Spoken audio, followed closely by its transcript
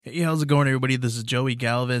Hey, how's it going, everybody? This is Joey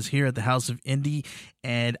Galvez here at the House of Indie,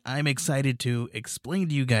 and I'm excited to explain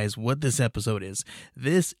to you guys what this episode is.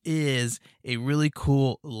 This is a really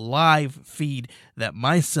cool live feed that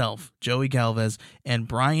myself, Joey Galvez, and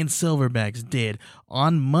Brian Silverbacks did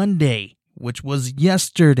on Monday, which was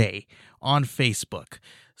yesterday, on Facebook.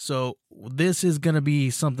 So this is going to be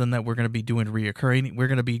something that we're going to be doing reoccurring. We're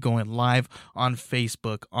going to be going live on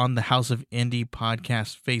Facebook on the House of Indie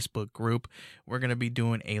podcast Facebook group. We're going to be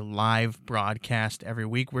doing a live broadcast every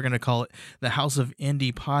week. We're going to call it the House of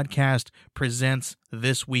Indie podcast presents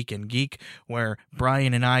This Week in Geek, where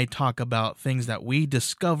Brian and I talk about things that we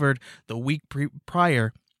discovered the week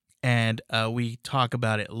prior, and we talk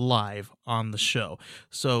about it live on the show.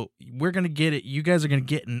 So we're going to get it. You guys are going to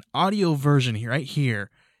get an audio version here, right here.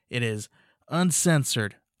 It is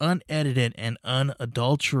uncensored, unedited, and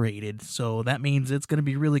unadulterated. So that means it's going to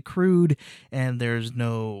be really crude, and there's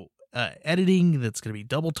no editing. That's going to be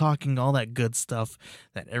double talking, all that good stuff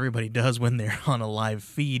that everybody does when they're on a live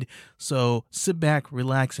feed. So sit back,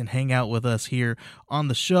 relax, and hang out with us here on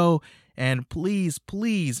the show. And please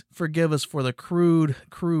forgive us for the crude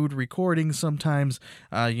recording. Sometimes,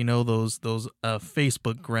 those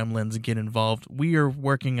Facebook gremlins get involved. We are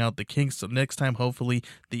working out the kinks, so next time, hopefully,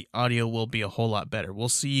 the audio will be a whole lot better. We'll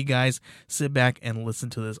see you guys. Sit back and listen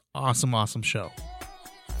to this awesome show.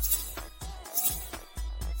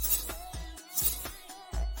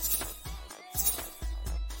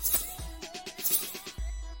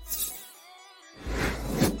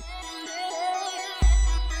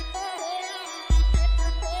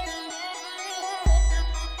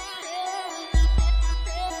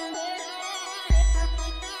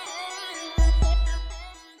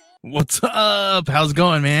 What's up? How's it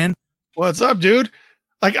going, man? What's up, dude?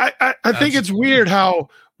 Like, I think it's weird how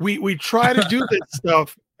we try to do this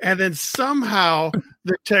stuff, and then somehow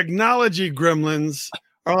the technology gremlins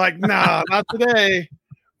are like, nah, not today.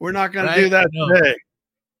 We're not going to do that today.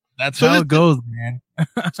 That's how it goes, man.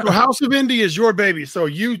 So House of Indie is your baby, so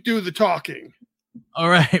you do the talking. All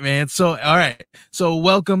right, man. So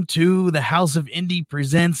welcome to the House of Indie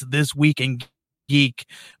presents This Week in Geek.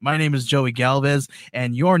 My name is Joey Galvez,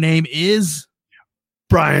 and your name is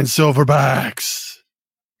Brian Silverbacks.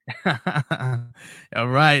 All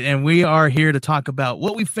right, and we are here to talk about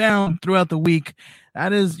what we found throughout the week.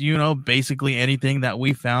 That is, basically anything that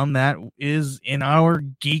we found that is in our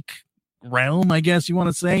geek realm, I guess you want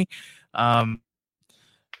to say. Brian,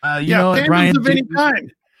 of any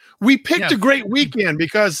kind. We picked a great weekend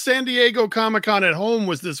because San Diego Comic-Con at home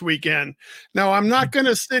was this weekend. Now, I'm not going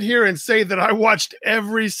to sit here and say that I watched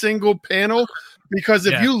every single panel, because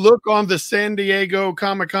if you look on the San Diego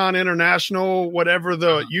Comic-Con International, whatever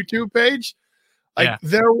the YouTube page,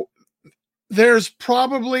 there's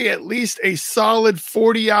probably at least a solid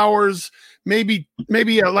 40 hours, maybe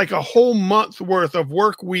like a whole month worth of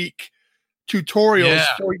work week tutorials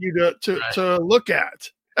for you to look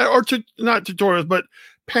at, or to not tutorials, but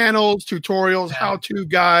panels, tutorials, how-to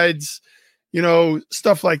guides,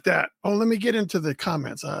 stuff like that. Oh, let me get into the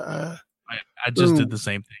comments. I just did the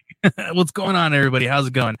same thing. What's going on, everybody? How's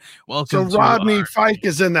it going? Welcome. So Rodney Fike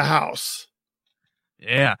is in the house.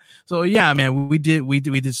 Yeah. So man, we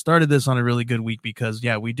did started this on a really good week because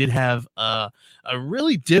we did have a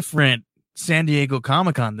really different San Diego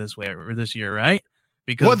Comic-Con this year, right?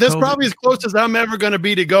 Because this probably as close as I'm ever going to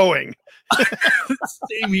be to going.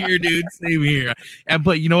 Same here, dude. Same here.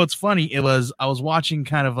 But you know what's funny? I was watching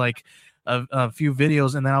kind of like a few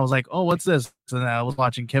videos, and then I was like, "Oh, what's this?" And I was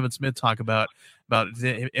watching Kevin Smith talk about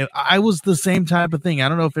it. I was the same type of thing. I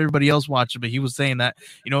don't know if everybody else watched it, but he was saying that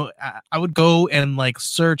I would go and like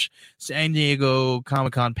search San Diego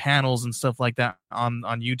Comic-Con panels and stuff like that on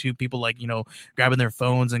YouTube. People grabbing their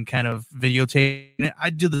phones and kind of videotaping it. I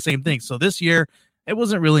do the same thing. So this year, it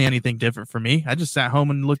wasn't really anything different for me. I just sat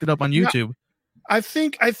home and looked it up on YouTube. I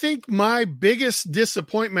think my biggest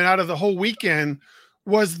disappointment out of the whole weekend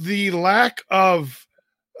was the lack of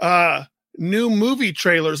new movie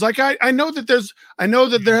trailers. Like I know that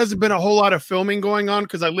there hasn't been a whole lot of filming going on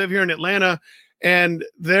because I live here in Atlanta, and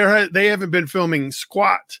they haven't been filming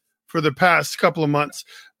squat for the past couple of months.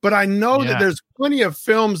 But I know that there's plenty of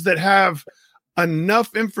films that have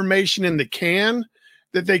enough information in the can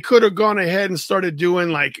that they could have gone ahead and started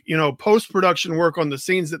doing post-production work on the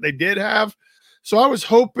scenes that they did have. So I was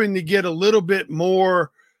hoping to get a little bit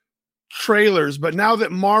more trailers, but now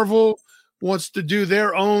that Marvel wants to do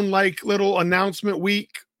their own little announcement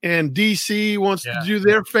week, and DC wants to do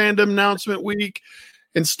their fandom announcement week,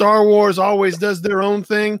 and Star Wars always does their own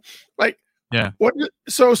thing.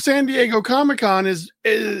 So San Diego Comic-Con is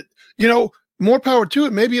more power to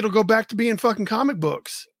it. Maybe it'll go back to being fucking comic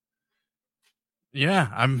books. Yeah,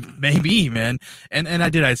 I'm maybe, man. And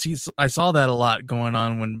I saw that a lot going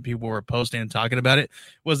on when people were posting and talking about it,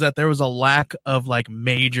 was that there was a lack of like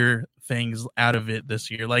major things out of it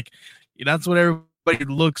this year. Like that's what everybody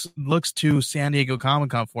looks to San Diego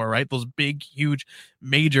Comic-Con for, right? Those big huge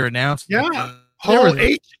major announcements. Yeah. There Hall was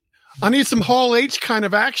H. I need some Hall H kind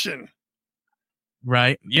of action.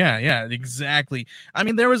 Right. Yeah, exactly. I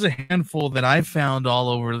mean, there was a handful that I found all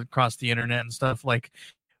over across the internet and stuff. Like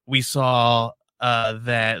we saw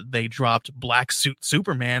that they dropped Black Suit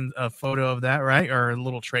Superman, a photo of that, right? Or a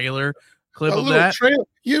little trailer clip A of little that. trailer.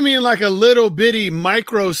 You mean like a little bitty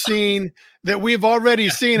micro scene that we've already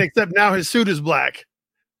seen, except now his suit is black.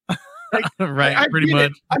 Like, right, I pretty get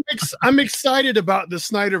much. it. I'm excited about the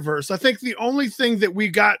Snyderverse. I think the only thing that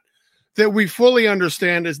we fully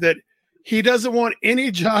understand is that he doesn't want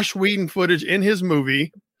any Josh Whedon footage in his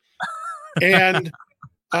movie, and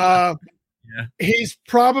he's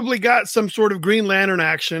probably got some sort of Green Lantern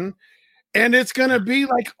action, and it's going to be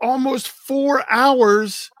like almost 4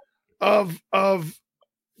 hours of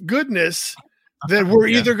goodness that we're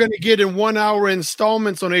either going to get in 1 hour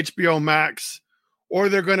installments on HBO Max, or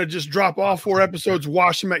they're going to just drop all 4 episodes,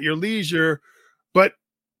 wash them at your leisure. But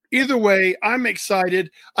either way, I'm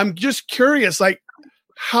excited. I'm just curious, like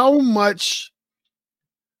how much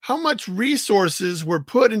resources were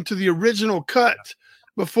put into the original cut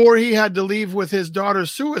before he had to leave with his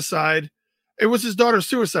daughter's suicide. It was his daughter's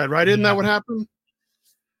suicide, right? Isn't that what happened?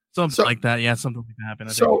 Something like that. Yeah, something like that happened.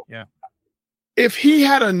 I think. Yeah. If he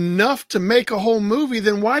had enough to make a whole movie,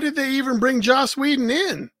 then why did they even bring Joss Whedon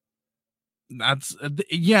in? That's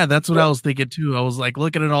what I was thinking too. I was like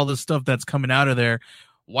looking at all this stuff that's coming out of there.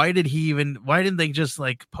 Why didn't they just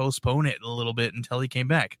like postpone it a little bit until he came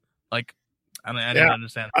back? Like, I didn't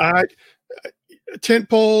understand. Tent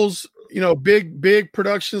poles, big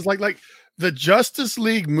productions like the Justice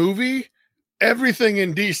League movie, everything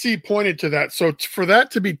in DC pointed to that. So for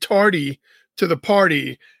that to be tardy to the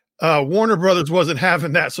party, Warner Brothers wasn't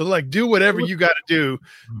having that. So like, do whatever you got to do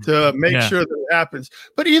to make sure that it happens.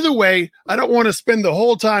 But either way, I don't want to spend the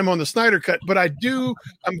whole time on the Snyder Cut, but I'm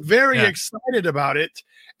very excited about it.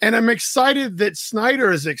 And I'm excited that Snyder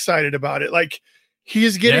is excited about it. Like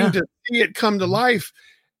he's getting to see it come to life.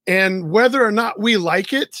 And whether or not we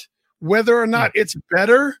like it, whether or not it's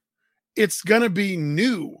better, it's going to be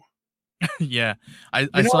new. Yeah. I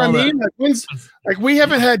saw what I mean? Like we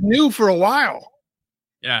haven't had new for a while.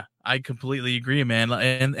 Yeah, I completely agree, man.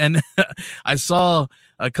 And I saw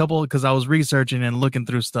a couple because I was researching and looking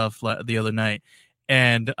through stuff the other night,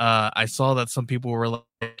 and I saw that some people were like,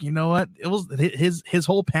 you know what? It was his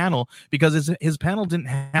whole panel, because his panel didn't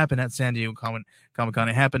happen at San Diego Comic-Con.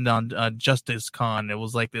 It happened on Justice Con. It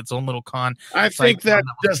was like its own little con. I think that's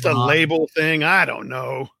just a label thing. I don't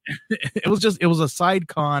know. It was a side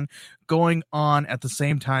con going on at the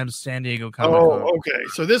same time as San Diego Comic-Con. Oh, okay.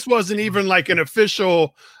 So this wasn't even like an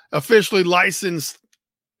officially licensed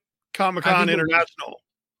Comic-Con International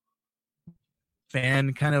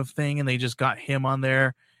fan kind of thing, and they just got him on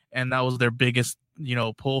there, and that was their biggest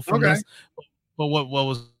pull from this. But what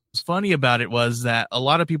was funny about it was that a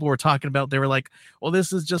lot of people were talking about, they were like, well,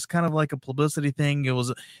 this is just kind of like a publicity thing. It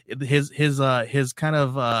was his kind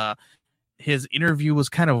of his interview was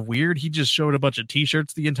kind of weird. He just showed a bunch of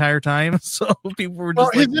t-shirts the entire time, so people were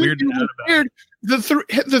just weirded out about it.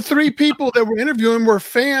 The three people that were interviewing were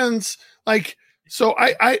fans, like, so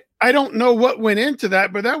I don't know what went into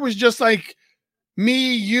that, but that was just like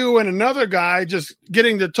me, you, and another guy just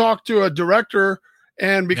getting to talk to a director,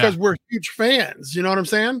 and because we're huge fans, you know what I'm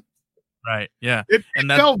saying? Right. Yeah. It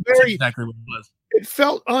felt that's exactly what it was. It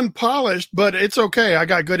felt unpolished, but it's okay. I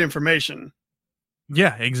got good information.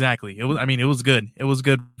 Yeah, exactly. It was good. It was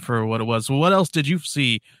good for what it was. So what else did you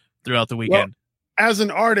see throughout the weekend? Well, as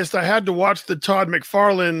an artist, I had to watch the Todd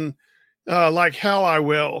McFarlane Like Hell I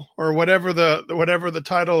Will, or whatever the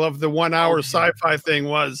title of the 1 hour sci-fi thing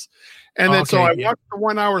was. And then so I watched the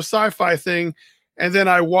 1 hour sci-fi thing, and then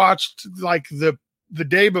I watched like the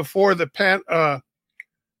day before I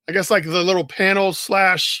guess like the little panel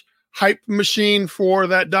 / hype machine for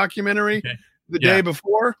that documentary the day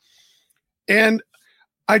before. And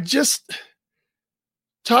Todd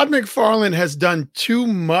McFarlane has done too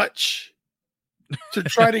much to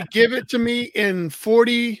try to give it to me in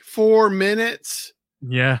 44 minutes.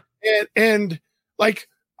 Yeah. And like,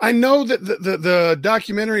 I know that the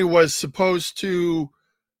documentary was supposed to,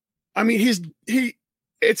 I mean,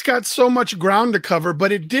 it's got so much ground to cover,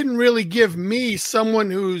 but it didn't really give me, someone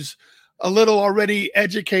who's a little already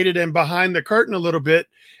educated and behind the curtain a little bit,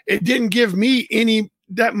 it didn't give me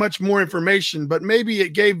that much more information, but maybe it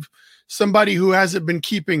gave somebody who hasn't been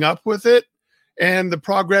keeping up with it and the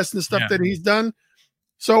progress and stuff that he's done.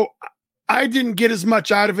 So I didn't get as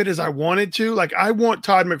much out of it as I wanted to. Like, I want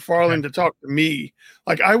Todd McFarlane to talk to me.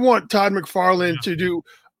 Like, I want Todd McFarlane to do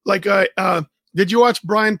like did you watch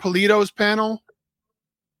Brian Polito's panel?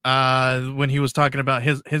 When he was talking about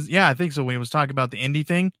his yeah, I think so, when he was talking about the indie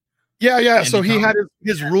thing. Yeah. So he had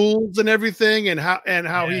his rules and everything, and how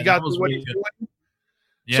he got to what he's doing.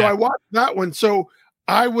 Yeah. So I watched that one. So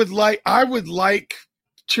I would like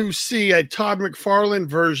to see a Todd McFarlane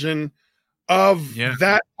version of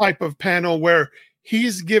that type of panel where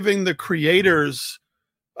he's giving the creators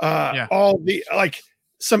all the, like,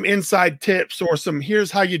 some inside tips or some,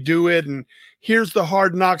 here's how you do it, and here's the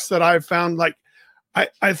hard knocks that I've found. Like,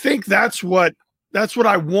 I think that's what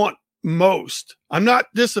I want most. I'm not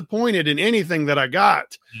disappointed in anything that I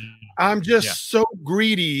got. I'm just so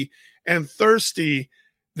greedy and thirsty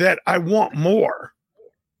that I want more.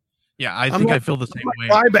 Yeah, I think I feel the same way.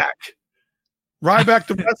 Ryback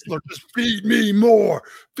the wrestler, just feed me more.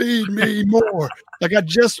 Like, I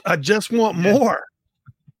just want more.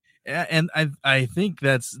 And I think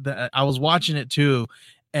I was watching it too,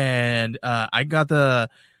 and I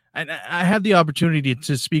had the opportunity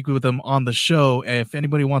to speak with them on the show. If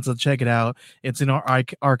anybody wants to check it out, it's in our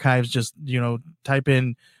archives. Just, type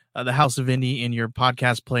in the House of Indie in your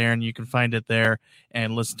podcast player, and you can find it there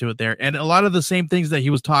and listen to it there. And a lot of the same things that he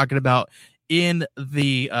was talking about in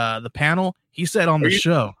the panel, he said on the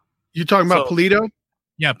show. You talking about Polito?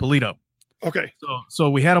 Yeah, Polito. Okay. So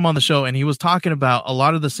we had him on the show, and he was talking about a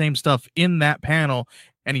lot of the same stuff in that panel,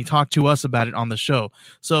 and he talked to us about it on the show.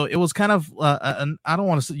 So it was kind of, I don't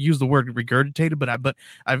want to use the word regurgitated, but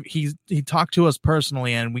he talked to us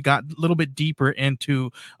personally, and we got a little bit deeper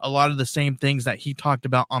into a lot of the same things that he talked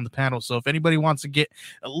about on the panel. So if anybody wants to get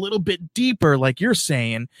a little bit deeper, like you're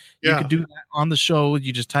saying, you could do that on the show.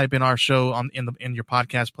 You just type in our show in your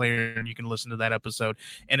podcast player, and you can listen to that episode.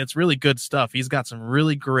 And it's really good stuff. He's got some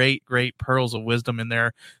really great pearls of wisdom in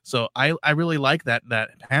there. So I really like that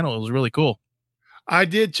panel. It was really cool. I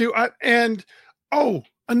did too.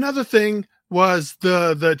 Another thing was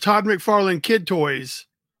the Todd McFarlane kid toys.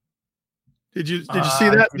 Did you see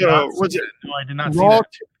that? Was it? No, I did not see that.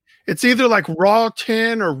 It's either like Raw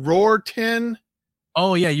 10 or Roar 10.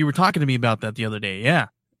 Oh yeah, you were talking to me about that the other day. Yeah.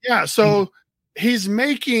 Yeah. So he's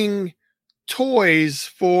making toys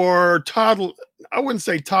for I wouldn't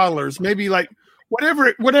say toddlers, maybe like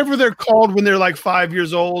whatever they're called when they're like 5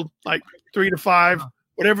 years old, like 3 to 5,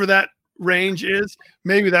 whatever that range is.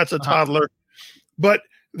 Maybe that's a toddler, but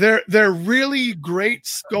they're really great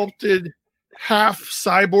sculpted half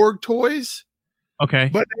cyborg toys.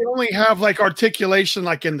 Okay. But they only have like articulation,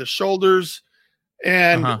 like in the shoulders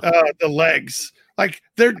and the legs. Like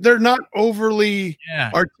they're not overly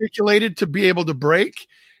articulated to be able to break.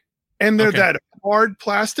 And they're that hard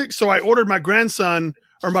plastic. So I ordered my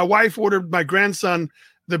wife ordered my grandson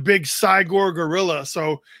the big Cygor gorilla.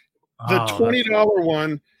 So the $20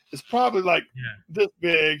 one is probably like this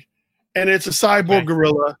big, and it's a cyborg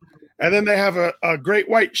gorilla. And then they have a great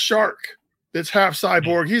white shark that's half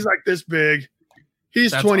cyborg. He's like this big.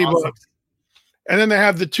 He's $20. And then they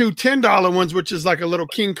have the two $10 ones, which is like a little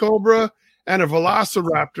king cobra and a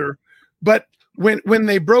velociraptor. But when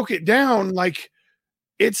they broke it down, like,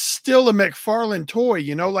 it's still a McFarlane toy,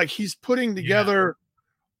 like he's putting together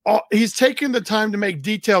he's taking the time to make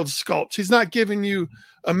detailed sculpts. He's not giving you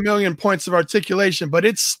a million points of articulation, but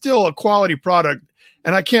it's still a quality product.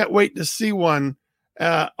 And I can't wait to see one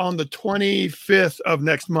on the 25th of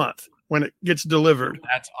next month when it gets delivered.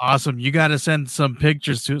 That's awesome. You got to send some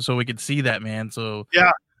pictures too, so we can see that, man. So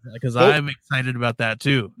because I'm excited about that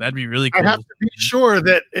too. That'd be really cool. I have to be sure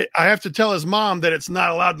that I have to tell his mom that it's not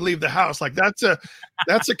allowed to leave the house. Like, that's a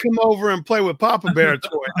come over and play with Papa Bear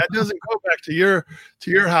toy. That doesn't go back to your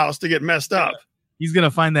house to get messed up. He's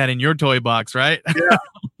gonna find that in your toy box, right? Yeah.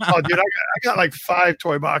 Oh, dude, I got like 5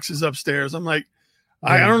 toy boxes upstairs. I'm like,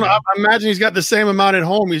 I don't know. I imagine he's got the same amount at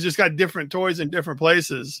home. He's just got different toys in different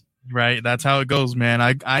places. Right. That's how it goes, man.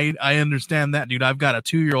 I understand that, dude. I've got a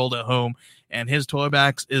 2-year-old at home, and his toy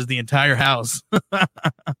box is the entire house.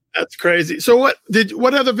 That's crazy. So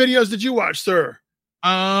what other videos did you watch, sir?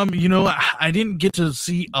 I didn't get to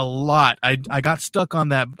see a lot. I got stuck on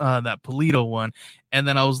that Polito one, and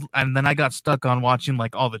then I got stuck on watching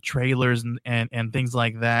like all the trailers and things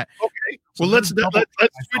like that. Okay. Well, let's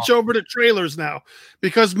switch over to trailers now,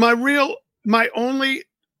 because I'm not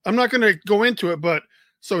going to go into it, but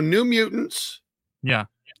so New Mutants,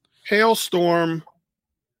 Hailstorm,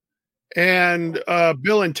 and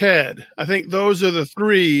Bill and Ted. I think those are the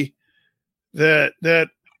 3 that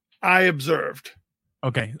I observed.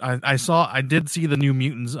 Okay, I did see the New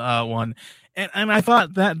Mutants one, and I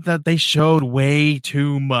thought that they showed way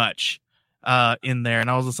too much. in there, and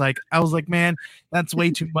I was like, man, that's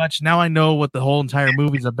way too much. Now I know what the whole entire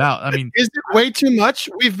movie's about. I mean, is it way too much?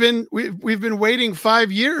 We've been waiting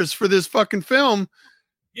 5 years for this fucking film.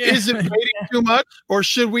 yeah, Is it waiting too much, or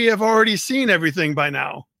should we have already seen everything by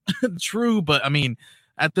now? true, but I mean,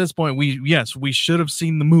 at this point, we should have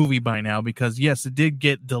seen the movie by now, because yes, it did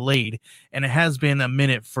get delayed, and it has been a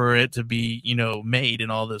minute for it to be, made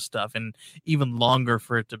and all this stuff, and even longer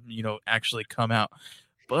for it to, actually come out.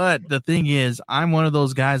 But the thing is, I'm one of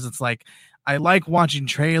those guys that's like, I like watching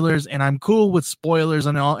trailers, and I'm cool with spoilers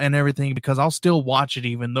and all and everything, because I'll still watch it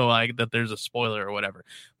even though that there's a spoiler or whatever.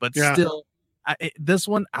 But still, this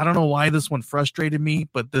one, I don't know why this one frustrated me,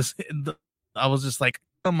 but I was just like,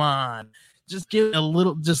 come on, just give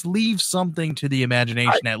just leave something to the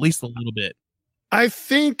imagination, at least a little bit. I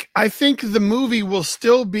think the movie will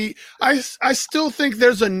still be. I still think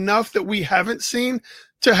there's enough that we haven't seen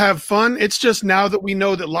to have fun. It's just now that we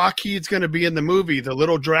know that Lockheed's going to be in the movie, the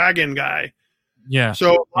little dragon guy. Yeah.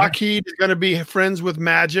 So Lockheed is going to be friends with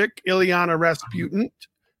Magic, Ilyana Rasputin,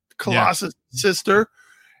 Colossus' sister,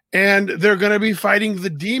 and they're going to be fighting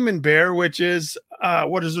the demon bear, which is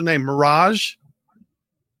what is her name? Mirage.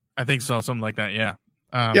 I think so, something like that. Yeah.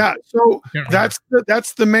 So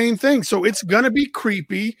that's the main thing. So it's gonna be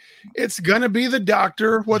creepy. It's gonna be the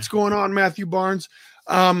doctor. What's going on, Matthew Barnes?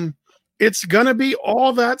 It's gonna be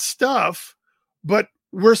all that stuff, but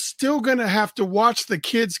we're still gonna have to watch the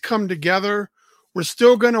kids come together. We're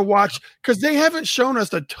still gonna watch, because they haven't shown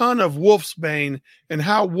us a ton of Wolfsbane and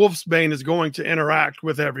how Wolfsbane is going to interact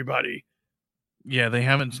with everybody. Yeah, they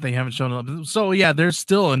haven't shown up. So yeah, there's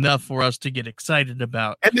still enough for us to get excited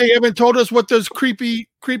about. And they haven't told us what those creepy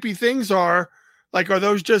things are. Like, are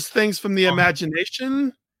those just things from the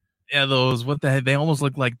imagination? Yeah, those, what the heck? They almost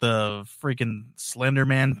look like the freaking Slender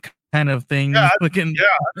Man kind of thing. Yeah, looking. Yeah,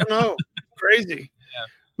 I don't know. Crazy. Yeah.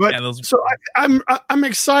 But yeah, those... so I'm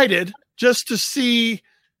excited just to see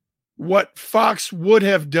what Fox would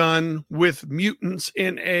have done with mutants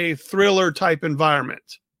in a thriller type environment.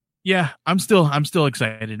 Yeah, I'm still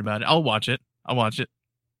excited about it. I'll watch it.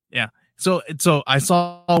 Yeah. So I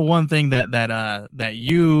saw one thing that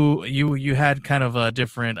you had kind of a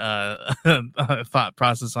different thought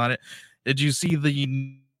process on it. Did you see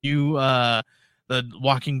the new the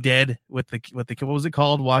Walking Dead with the what was it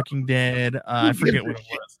called? Walking Dead. I forget what it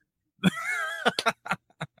was.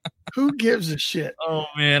 Who gives a shit? Oh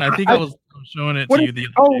man, I think I was showing it to you the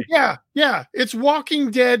other day. Yeah. It's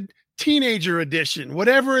Walking Dead Teenager Edition,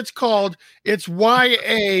 whatever it's called. It's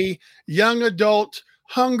YA, young adult,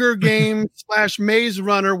 Hunger Games / Maze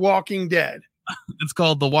Runner Walking Dead. It's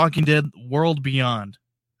called The Walking Dead World Beyond.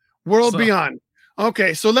 Beyond.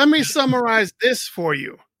 Okay, so let me summarize this for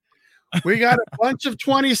you. We got a bunch of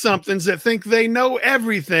 20-somethings that think they know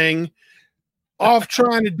everything, off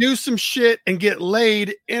trying to do some shit and get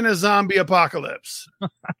laid in a zombie apocalypse.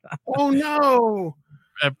 Oh no.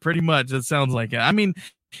 Pretty much, it sounds like it. I mean,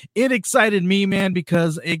 it excited me, man,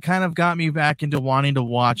 because it kind of got me back into wanting to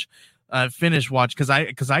watch, because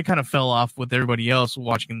I kind of fell off with everybody else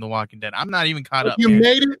watching The Walking Dead. I'm not even caught up. You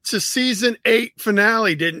made it to season 8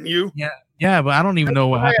 finale, didn't you? Yeah, but I don't even know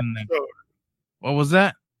what happened then. What was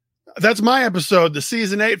that? That's my episode, the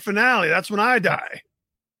season 8 finale. That's when I die.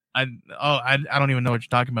 I don't even know what you're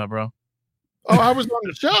talking about, bro. Oh, I was on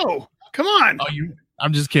the show. Come on.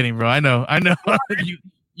 I'm just kidding, bro. I know.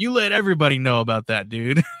 You let everybody know about that,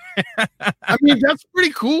 dude. I mean, that's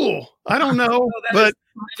pretty cool. I don't know, but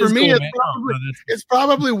for me, cool, it's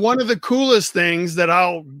probably one of the coolest things that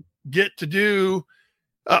I'll get to do.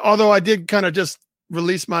 Although I did kind of just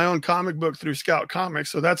release my own comic book through Scout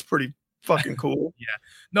Comics, so that's pretty fucking cool. Yeah.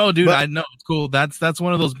 No, dude, I know it's cool. That's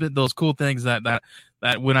one of those cool things that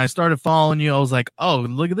when I started following you, I was like, oh,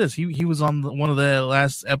 look at this. He was on one of the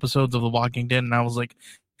last episodes of The Walking Dead, and I was like.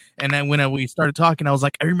 And then when we started talking, I was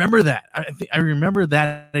like, I remember that. I remember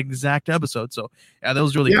that exact episode. So yeah, that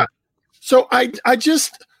was really good. So I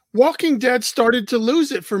just Walking Dead started to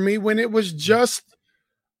lose it for me when it was just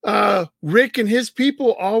Rick and his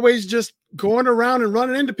people always just going around and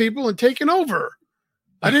running into people and taking over.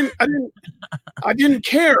 I didn't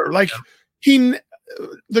care. Like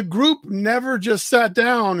the group never just sat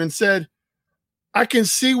down and said, I can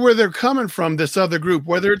see where they're coming from, this other group,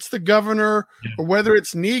 whether it's the governor or whether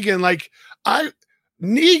it's Negan. Like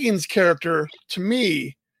Negan's character to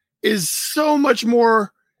me is so much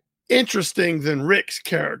more interesting than Rick's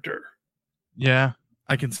character. Yeah,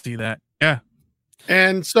 I can see that. Yeah.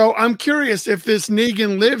 And so I'm curious if this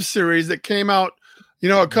Negan Live series that came out,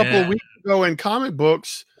 a couple of weeks ago in comic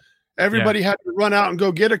books, everybody had to run out and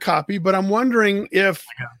go get a copy. But I'm wondering if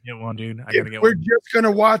I gotta get one, dude. I if gotta get we're one. just going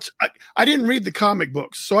to watch. I didn't read the comic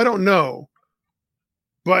books, so I don't know.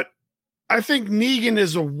 But I think Negan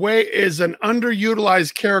is an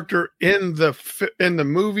underutilized character in the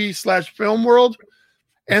movie / film world,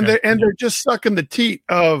 and they're just sucking the teat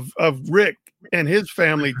of Rick and his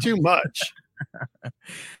family too much.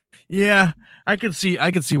 Yeah, I could see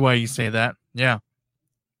why you say that. Yeah.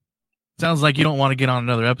 Sounds like you don't want to get on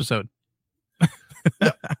another episode.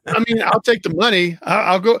 I mean, I'll take the money.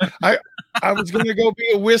 I'll go. I was going to go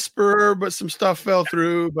be a whisperer, but some stuff fell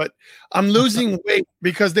through. But I'm losing weight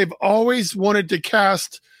because they've always wanted to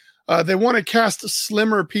cast. They want to cast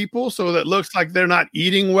slimmer people so that it looks like they're not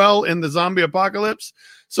eating well in the zombie apocalypse.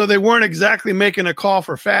 So they weren't exactly making a call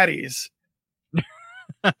for fatties.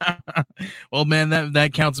 Well, man,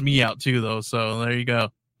 that counts me out too, though. So there you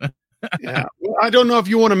go. Yeah, well, I don't know if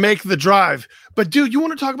you want to make the drive, but dude, you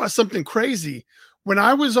want to talk about something crazy? When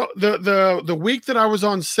I was the week that I was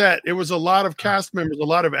on set, it was a lot of cast members, a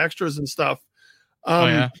lot of extras and stuff.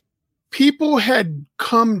 People had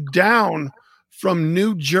come down from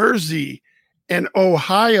New Jersey and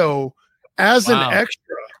Ohio as an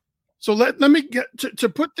extra. So let me get to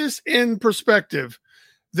put this in perspective.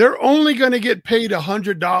 They're only going to get paid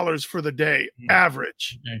 $100 for the day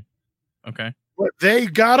average. Okay. But they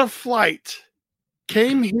got a flight,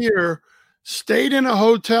 came here, stayed in a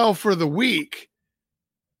hotel for the week,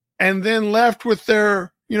 and then left with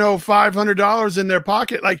their, $500 in their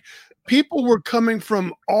pocket. Like, people were coming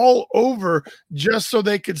from all over just so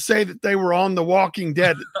they could say that they were on The Walking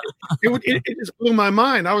Dead. It just blew my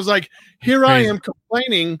mind. I was like, here I am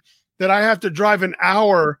complaining that I have to drive an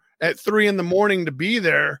hour at 3 a.m. to be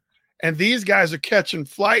there, and these guys are catching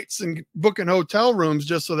flights and booking hotel rooms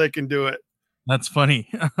just so they can do it. That's funny.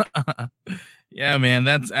 Yeah, man.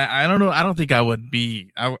 I don't know. I don't think I would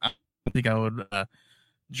be. I don't think I would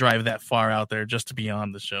drive that far out there just to be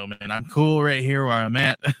on the show, man. I'm cool right here where I'm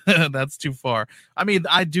at. That's too far. I mean,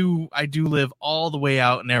 I do live all the way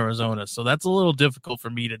out in Arizona, so that's a little difficult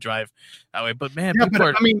for me to drive that way. But man, people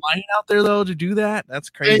are flying out there though to do that.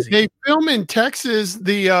 That's crazy. They film in Texas.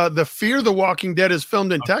 The Fear the Walking Dead is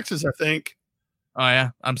filmed in Texas, I think. Oh yeah,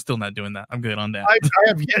 I'm still not doing that. I'm good on that. I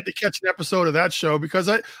have yet to catch an episode of that show because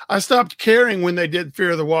I stopped caring when they did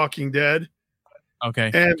Fear the Walking Dead.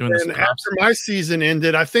 Okay. And then after my season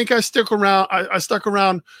ended, I think I stuck around. I stuck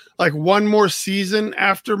around like one more season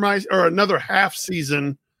after another half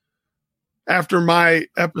season after my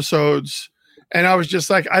episodes. And I was just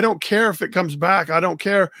like, I don't care if it comes back. I don't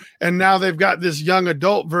care. And now they've got this young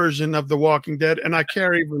adult version of The Walking Dead, and I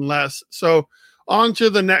care even less. So on to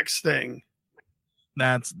the next thing.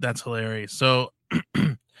 That's hilarious. So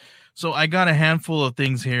I got a handful of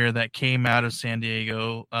things here that came out of San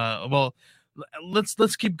Diego. Well,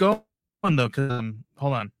 let's keep going though, because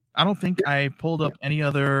hold on. I don't think I pulled up any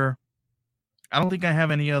other. I don't think I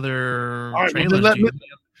have any other trailers.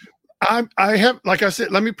 I have, like I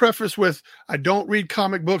said, let me preface with, I don't read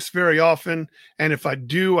comic books very often, and if I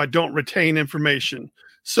do, I don't retain information.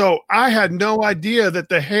 So I had no idea that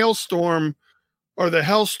the Hailstorm or the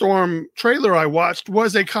Hellstorm trailer I watched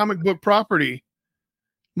was a comic book property,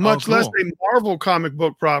 much less a Marvel comic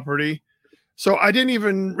book property. So I didn't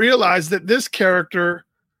even realize that this character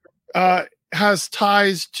has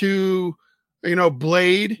ties to,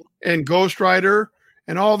 Blade and Ghost Rider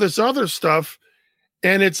and all this other stuff.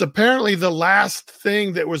 And it's apparently the last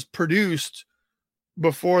thing that was produced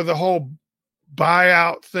before the whole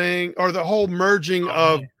buyout thing or the whole merging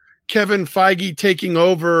of Kevin Feige taking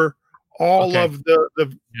over all of the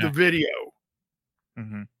video.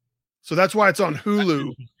 Mm-hmm. So that's why it's on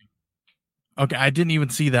Hulu. Okay, I didn't even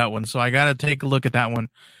see that one, so I got to take a look at that one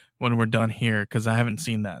when we're done here because I haven't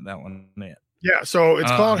seen that one yet. Yeah, so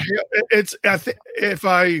it's called. If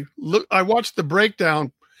I look, I watched the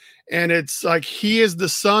breakdown, and it's like he is the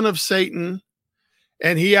son of Satan,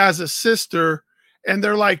 and he has a sister, and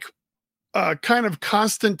they're like kind of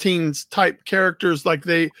Constantine's type characters, like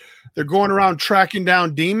they're going around tracking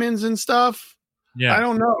down demons and stuff. Yeah, I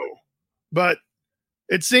don't know, but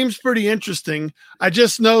it seems pretty interesting. I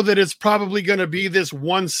just know that it's probably going to be this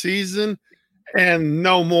one season and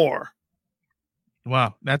no more.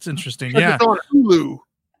 Wow, that's interesting. Yeah, it's on Hulu.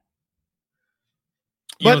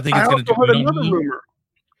 But I also heard another rumor.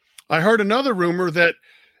 I heard another rumor that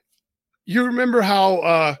you remember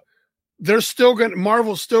how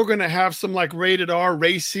Marvel's still going to have some like rated R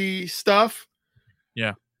racy stuff.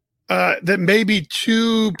 Yeah. That may be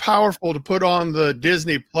too powerful to put on the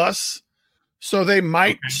Disney Plus. So they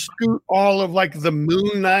might scoot all of like the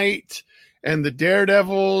Moon Knight and the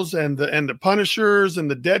Daredevils and the Punishers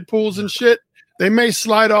and the Deadpools and shit. they may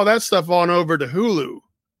slide all that stuff on over to Hulu.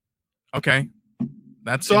 Okay.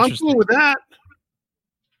 That's so I'm interesting. cool with that.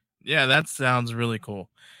 Yeah, that sounds really cool.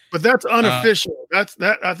 But that's unofficial.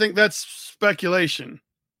 I think that's speculation.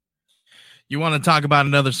 You want to talk about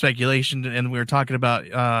another speculation, and we were talking about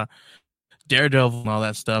Daredevil and all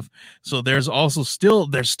that stuff. So there's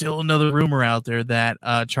still another rumor out there that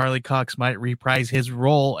Charlie Cox might reprise his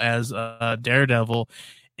role as Daredevil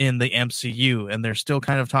in the MCU, and they're still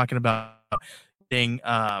kind of talking about getting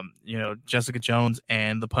Jessica Jones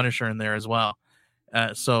and the Punisher in there as well.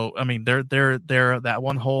 So I mean, they're that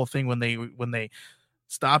one whole thing when they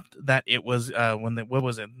stopped that, it was what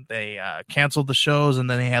was it? They canceled the shows, and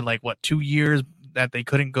then they had 2 years that they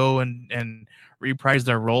couldn't go and reprise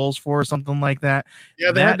their roles for, or something like that.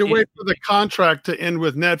 Yeah, they had to wait for the contract to end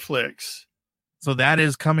with Netflix. So that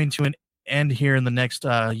is coming to an end here in the next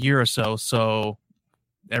year or so. So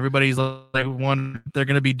everybody's what they're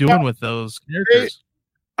going to be doing with those characters.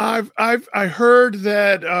 I heard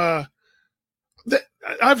that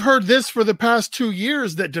I've heard this for the past 2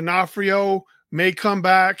 years, that D'Onofrio may come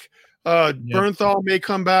back, Bernthal may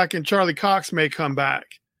come back, and Charlie Cox may come back.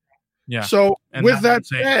 Yeah. So with that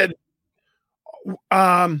said,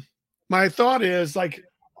 my thought is,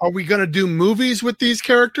 are we going to do movies with these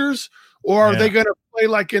characters, or are they going to play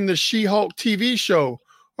like in the She-Hulk TV show?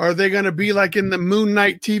 Are they going to be like in the Moon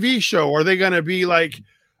Knight TV show? Are they going to be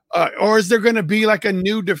or is there going to be a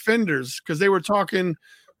new Defenders? Because they were talking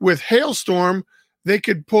with Hailstorm, they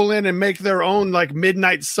could pull in and make their own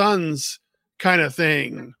Midnight Suns kind of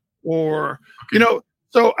thing, or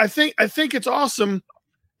So I think it's awesome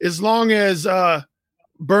as long as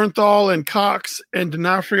Bernthal and Cox and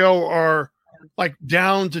D'Onofrio are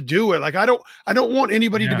down to do it. I don't want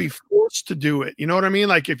anybody to be forced to do it. You know what I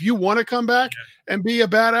mean? If you want to come back and be a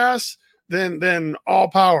badass, then all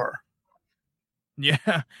power.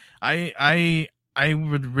 Yeah, I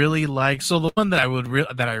would really like. So the one that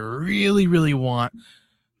I really want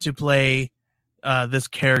to play this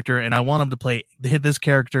character, and I want him to hit this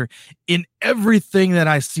character in everything that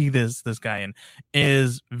I see this guy in,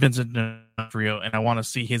 is Vincent D'Onofrio, and I want to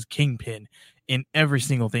see his Kingpin in every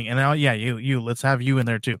single thing. And now, let's have you in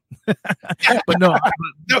there too. But no,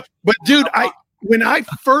 but dude, when I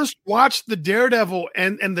first watched the Daredevil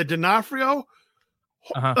and the D'Onofrio,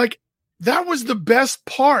 that was the best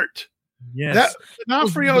part. Yes, that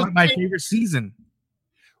D'Onofrio, my favorite season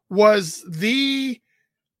was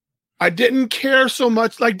I didn't care so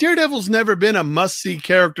much. Daredevil's never been a must-see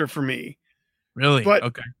character for me. Really? But,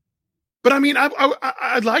 okay. But I mean,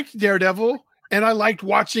 I liked Daredevil, and I liked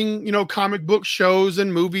watching, comic book shows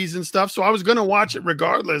and movies and stuff. So I was going to watch it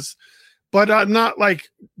regardless. But not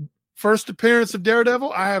first appearance of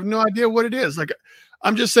Daredevil. I have no idea what it is.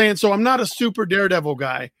 I'm just saying. So I'm not a super Daredevil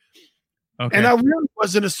guy, and I really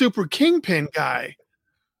wasn't a super Kingpin guy.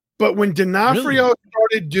 But when D'Onofrio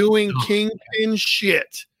started doing Kingpin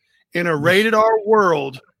shit in a rated R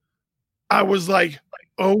world, I was like,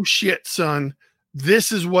 oh shit, son,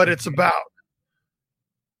 this is what it's about.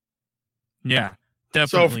 Yeah,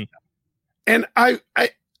 definitely. So, and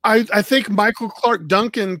I think Michael Clark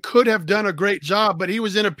Duncan could have done a great job, but he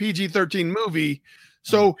was in a PG-13 movie,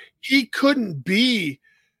 so he couldn't be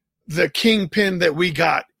the Kingpin that we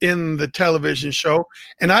got in the television show.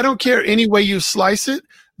 And I don't care any way you slice it,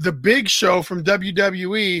 the Big Show from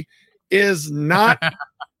WWE is not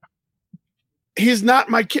he's not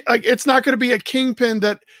my it's not going to be a Kingpin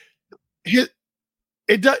that he's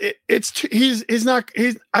not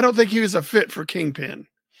I don't think he was a fit for Kingpin.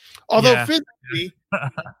 Although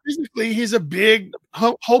physically he's a big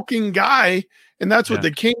hulking guy, and that's what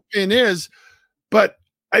the Kingpin is, but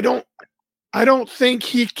I don't think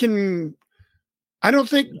he can. I don't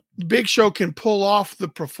think Big Show can pull off the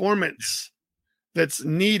performance that's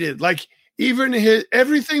needed. Even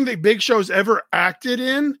everything that Big Show's ever acted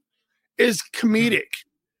in is comedic.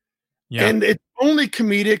 Yeah. And it's only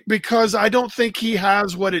comedic because I don't think he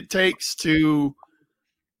has what it takes to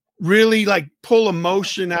really pull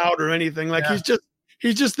emotion out or anything.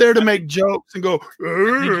 He's just there to make jokes and go.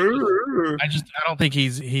 I don't think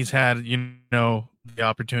he's had the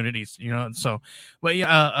opportunities, So, but we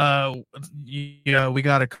got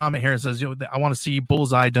a comment here that says, I want to see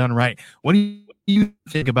Bullseye done right. What do you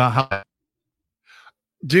think about how?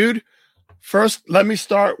 Dude, first let me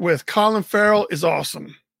start with Colin Farrell is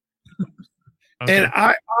awesome. Okay. And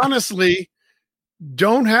I honestly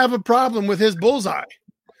don't have a problem with his Bullseye.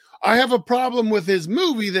 I have a problem with his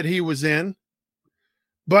movie that he was in,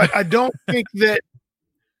 but I don't think that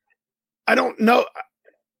I don't know.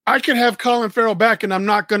 I could have Colin Farrell back and I'm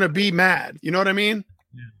not going to be mad. You know what I mean?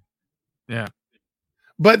 Yeah.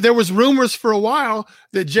 But there was rumors for a while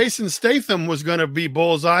that Jason Statham was going to be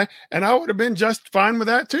Bullseye, and I would have been just fine with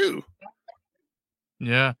that too.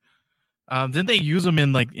 Yeah. Didn't they use him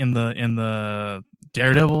in the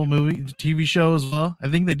Daredevil movie TV show as well? I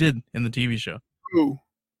think they did in the TV show. Ooh.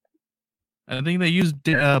 I think they used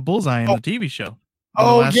Bullseye in the TV show.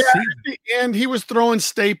 Oh yeah, at the end he was throwing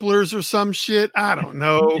staplers or some shit. I don't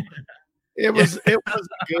know. It was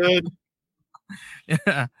good.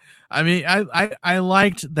 Yeah, I mean, I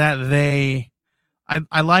liked that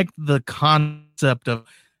I liked the concept of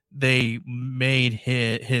they made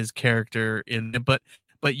his character but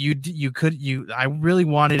I really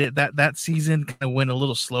wanted it that season kind of went a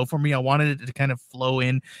little slow for me. I wanted it to kind of flow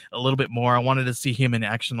in a little bit more. I wanted to see him in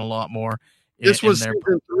action a lot more. This was season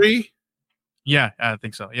 3. Yeah, I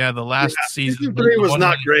think so. Yeah, the last season 3 was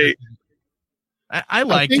not great. I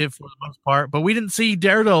liked it for the most part, but we didn't see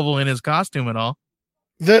Daredevil in his costume at all.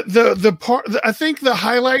 The part I think the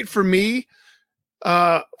highlight for me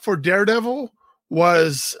for Daredevil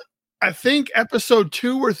was I think episode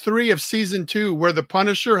 2 or 3 of season 2 where the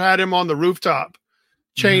Punisher had him on the rooftop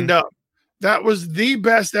chained up. That was the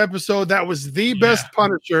best episode. That was the best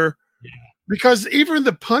Punisher because even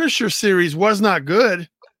the Punisher series was not good.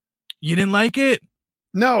 You didn't like it?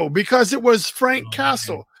 No, because it was Frank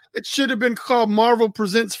Castle. Man. It should have been called Marvel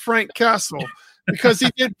Presents Frank Castle because he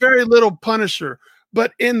did very little Punisher.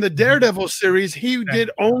 But in the Daredevil series, he did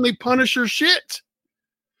only Punisher shit.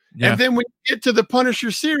 Yeah. And then when you get to the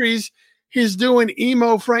Punisher series, he's doing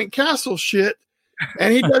emo Frank Castle shit.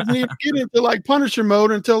 And he doesn't even get into like Punisher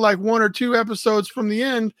mode until like 1 or 2 episodes from the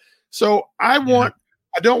end. So I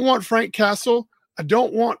don't want Frank Castle.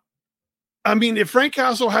 I mean, if Frank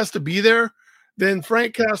Castle has to be there, then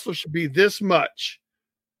Frank Castle should be this much.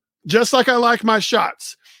 Just like I like my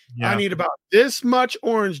shots. Yeah. I need about this much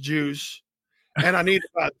orange juice. And I need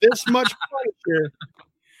about this much Punisher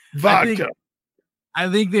vodka. I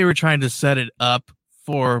think they were trying to set it up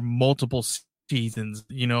for multiple seasons.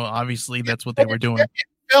 You know, obviously that's what they were doing. It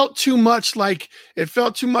felt too much like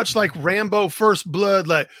Rambo First Blood.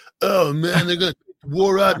 Like, oh man, they're gonna take the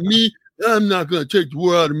war out of me. I'm not gonna take the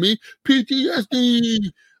war out of me.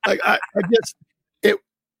 PTSD. Like I guess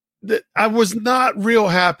I was not real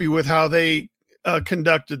happy with how they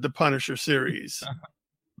conducted the Punisher series.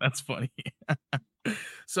 That's funny.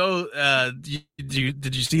 So, did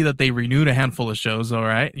you see that they renewed a handful of shows? All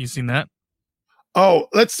right, you seen that? Oh,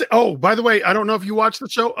 let's see. Oh, by the way, I don't know if you watched the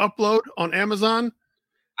show Upload on Amazon.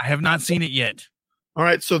 I have not seen it yet. All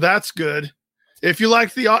right, so that's good. If you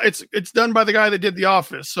like it's done by the guy that did The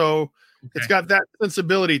Office, so it's got that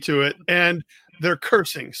sensibility to it, and they're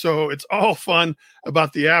cursing, so it's all fun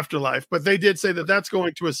about the afterlife. But they did say that that's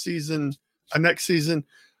going to a next season.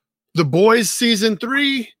 The Boys season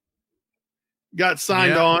 3 got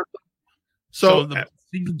signed on. So the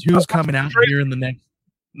season 2 is coming out here in the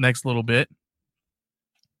next little bit.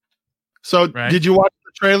 So Did you watch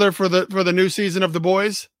the trailer for the new season of The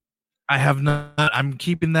Boys? I have not. I'm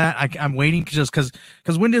keeping that. I'm waiting just because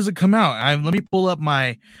when does it come out? Let me pull up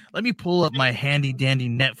my handy dandy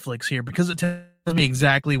Netflix here because it tells me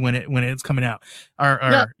exactly when it's coming out.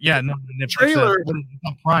 Netflix, trailer it's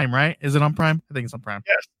on Prime, right? Is it on Prime? I think it's on Prime.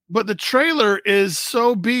 Yes, but the trailer is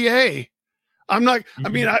so BA. I'm not. I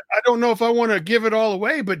mean, I don't know if I want to give it all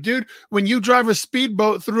away, but dude, when you drive a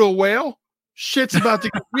speedboat through a whale, shit's about to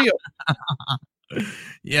get real.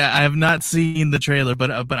 Yeah, I have not seen the trailer,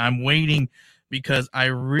 but I'm waiting because I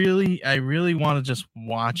really want to just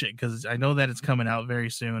watch it because I know that it's coming out very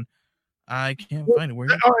soon. I can't find it.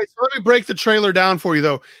 All right, so let me break the trailer down for you,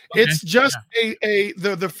 though. Okay. It's just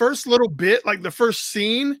the first little bit, like the first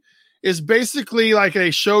scene, is basically like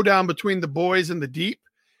a showdown between the boys and the deep,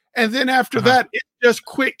 and then after that, it's just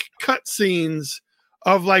quick cut scenes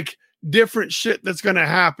of like different shit that's going to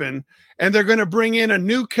happen. And they're going to bring in a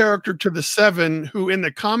new character to the 7 who in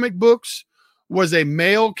the comic books was a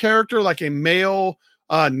male character, like a male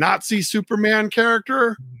Nazi Superman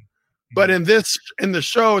character. But in the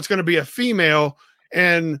show, it's going to be a female.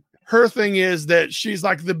 And her thing is that she's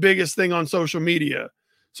like the biggest thing on social media.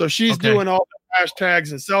 So she's doing all the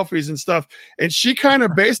hashtags and selfies and stuff. And she kind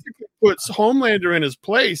of basically puts Homelander in his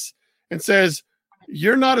place and says,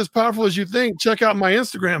 "You're not as powerful as you think. Check out my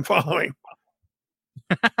Instagram following."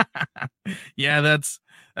 Yeah, that's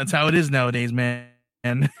how it is nowadays, man.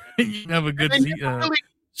 And you have a good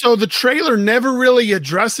so the trailer never really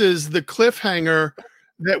addresses the cliffhanger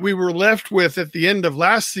that we were left with at the end of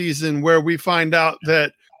last season, where we find out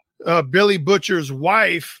that Billy Butcher's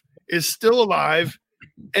wife is still alive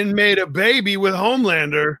and made a baby with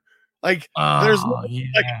Homelander. Like, I was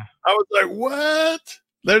like, what?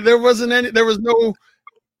 There was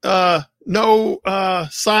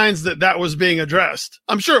signs that was being addressed.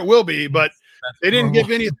 I'm sure it will be, but they didn't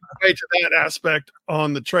give anything away to that aspect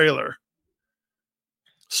on the trailer.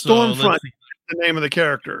 Stormfront is the name of the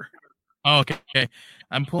character. Oh, okay.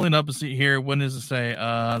 I'm pulling up a seat here. When does it say?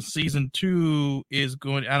 Season 2 is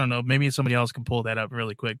going. I don't know. Maybe somebody else can pull that up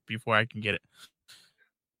really quick before I can get it.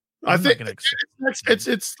 I think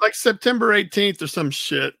it's like September 18th or some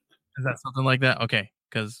shit. Is that something like that? Okay,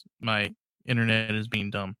 because my internet is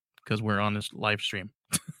being dumb because we're on this live stream.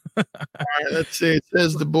 All right, let's see. It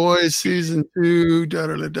says The Boys season 2.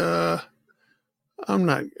 I'm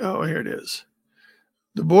not. Oh, here it is.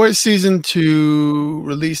 The Boys season 2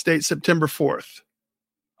 release date September 4th.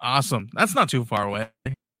 Awesome. That's not too far away.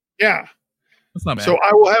 Yeah. That's not bad. So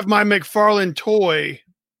I will have my McFarlane toy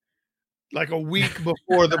like a week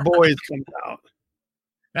before The Boys comes out.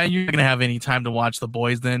 And you're not gonna have any time to watch The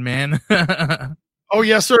Boys then, man. Oh,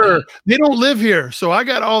 yes, sir. They don't live here, so I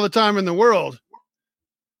got all the time in the world.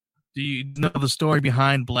 Do you know the story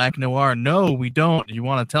behind Black Noir? No, we don't. You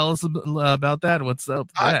want to tell us about that? What's up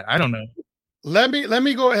with that? I don't know. Let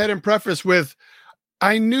me go ahead and preface with,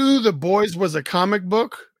 I knew The Boys was a comic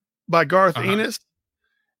book by Garth Ennis,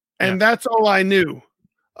 and that's all I knew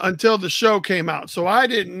until the show came out. So I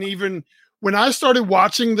didn't even, when I started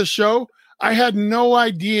watching the show, I had no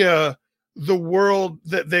idea the world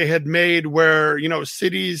that they had made where,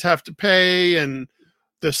 cities have to pay and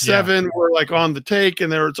the seven were like on the take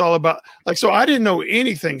and it's all about like, so I didn't know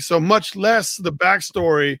anything, so much less the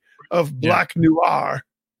backstory of Black Noir.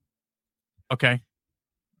 Okay.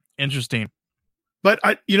 Interesting. But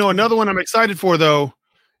another one I'm excited for though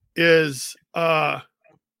is, I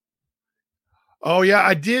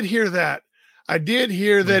did hear that. I did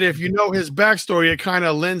hear that if you know his backstory, it kind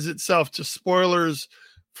of lends itself to spoilers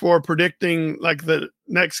for predicting like the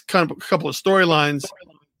next couple of storylines.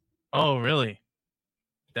 Oh, really?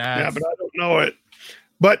 Yeah, but I don't know it.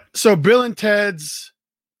 But so Bill and Ted's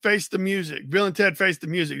Face the Music. Bill and Ted Face the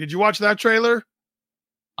Music. Did you watch that trailer?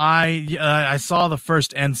 I saw the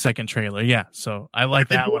first and second trailer. Yeah, so I like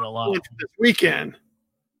that one a lot. This weekend.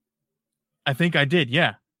 I think I did.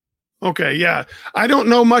 Yeah. Okay. Yeah. I don't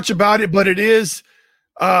know much about it, but it is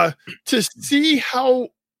to see how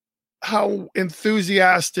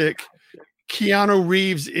enthusiastic Keanu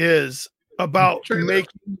Reeves is about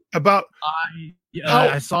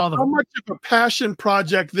I saw how much of a passion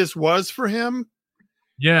project this was for him.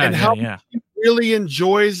 Yeah. And how he really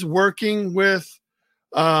enjoys working with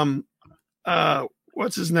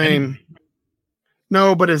what's his name?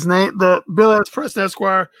 No, but his name, the Bill S. Preston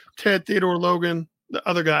Esquire, Ted Theodore Logan, the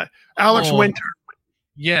other guy, Alex Winter.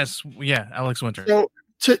 Yes, yeah, Alex Winter. So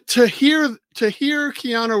to hear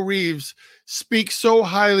Keanu Reeves speak so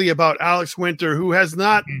highly about Alex Winter, who has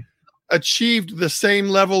not achieved the same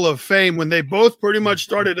level of fame when they both pretty much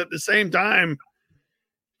started at the same time,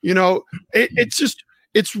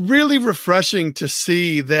 it's really refreshing to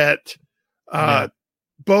see that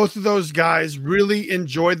both of those guys really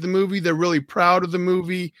enjoyed the movie. They're really proud of the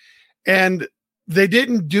movie, and they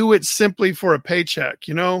didn't do it simply for a paycheck,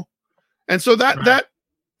 And so that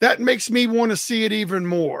makes me want to see it even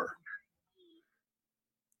more.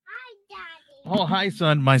 Oh, hi,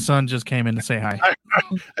 son. My son just came in to say hi.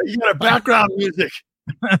 You got a background music.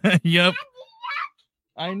 Yep.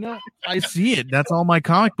 I know. I see it. That's all my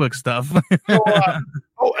comic book stuff.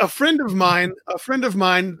 A friend of mine,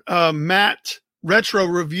 Matt Retro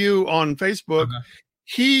Review on Facebook.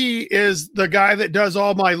 He is the guy that does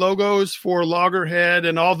all my logos for Loggerhead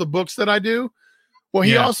and all the books that I do. Well,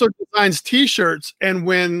 he also designs T-shirts. And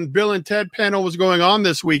when Bill and Ted panel was going on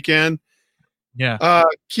this weekend,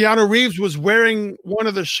 Keanu Reeves was wearing one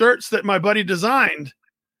of the shirts that my buddy designed.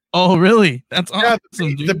 Oh, really? That's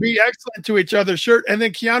awesome. The Be Excellent to Each Other shirt. And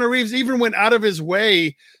then Keanu Reeves even went out of his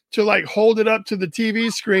way to like hold it up to the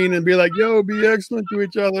TV screen and be like, "Yo, be excellent to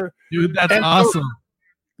each other." Dude, that's awesome.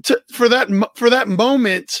 So, for that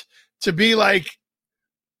moment to be like,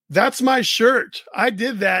 that's my shirt. I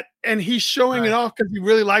did that. And he's showing it off because he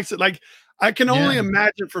really likes it. Like, I can only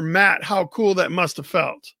imagine for Matt how cool that must have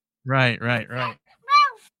felt. Right.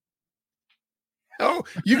 Oh,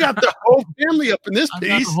 you got the whole family up in this piece.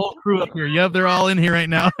 Got the whole crew up here. Yep, they're all in here right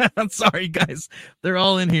now. I'm sorry, guys. They're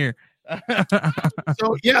all in here.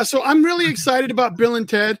 So I'm really excited about Bill and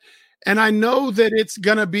Ted, and I know that it's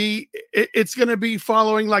gonna be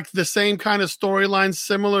following like the same kind of storyline,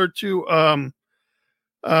 similar to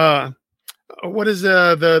what is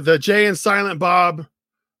the Jay and Silent Bob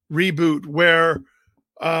reboot, where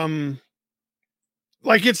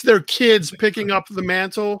like it's their kids picking up the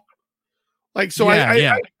mantle. Like, so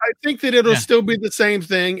I think that it'll still be the same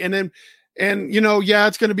thing. And then,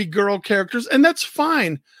 it's going to be girl characters, and that's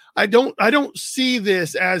fine. I don't see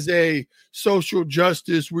this as a social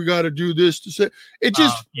justice. We got to do this to say it.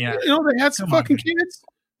 Just yeah. you know, they had some fucking kids.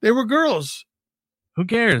 They were girls. Who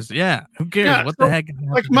cares? Yeah, who cares? Yeah, What so, the heck?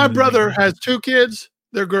 Like my brother has 2 kids.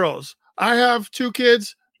 They're girls. I have 2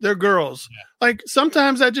 kids. They're girls. Yeah. Like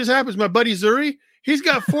sometimes that just happens. My buddy Zuri, he's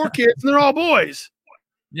got 4 kids and they're all boys.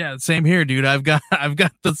 Yeah, same here, dude. I've got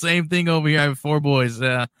the same thing over here. I have 4 boys.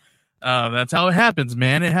 That's how it happens,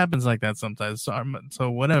 man. It happens like that sometimes. So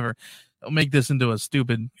whatever. Don't make this into a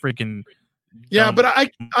stupid freaking. Yeah, but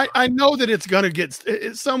I know that it's gonna get.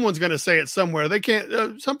 Someone's gonna say it somewhere. They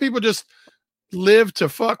can't. Some people just live to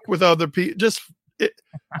fuck with other people.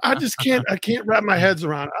 I just can't. I can't wrap my heads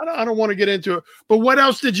around it. I don't want to get into it. But what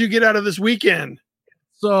else did you get out of this weekend?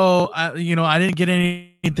 So, I didn't get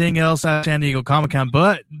anything else at San Diego Comic-Con,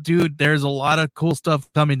 but dude, there's a lot of cool stuff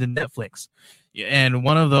coming to Netflix. And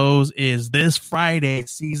one of those is this Friday,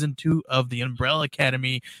 season 2 of The Umbrella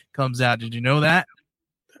Academy comes out. Did you know that?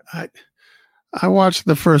 I watched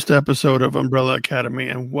the first episode of Umbrella Academy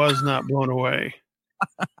and was not blown away.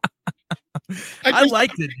 I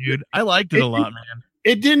liked it, dude. I liked it a lot, man.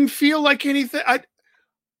 It didn't feel like anything.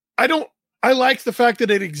 I like the fact that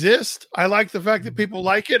it exists. I like the fact that people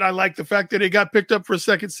like it. I like the fact that it got picked up for a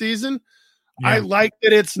second season. Yeah. I like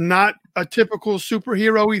that it's not a typical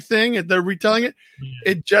superhero-y thing and they're retelling it.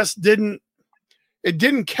 Yeah. It just didn't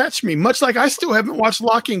catch me. Much like I still haven't watched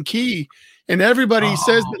Lock and Key, and everybody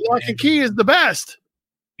says that Lock and Key is the best.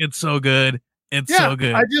 It's so good. It's so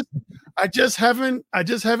good. I just haven't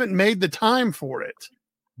made the time for it.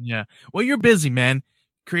 Yeah. Well, you're busy, man.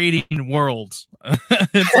 Creating worlds.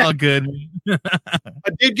 It's all good.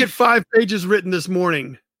 I did get 5 pages written this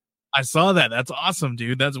morning. I saw that. That's awesome,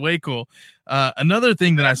 dude. That's way cool. Another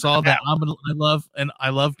thing that I saw that I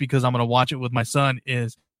love because I'm gonna watch it with my son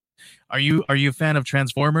is, are you a fan of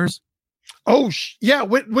Transformers? Oh yeah.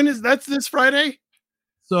 When is that's this Friday?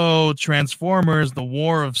 So Transformers: The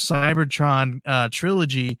War of Cybertron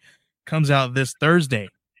trilogy comes out this Thursday.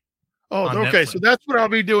 Oh, okay. Netflix. So that's what I'll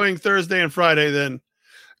be doing Thursday and Friday then.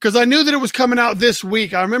 Because I knew that it was coming out this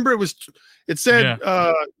week. I remember it said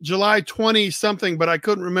July 20 something, but I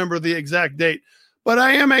couldn't remember the exact date. But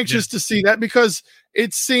I am anxious to see that because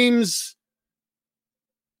it seems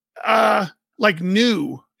like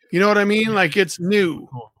new. You know what I mean? Like it's new.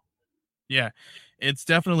 Cool. Yeah, it's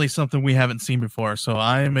definitely something we haven't seen before. So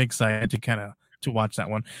I am excited to watch that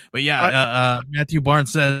one. But yeah, Matthew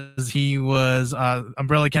Barnes says he was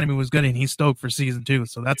Umbrella Academy was good and he's stoked for season 2.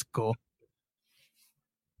 So that's cool.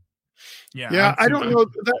 Yeah, I don't know.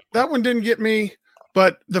 That one didn't get me,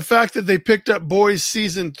 but the fact that they picked up Boys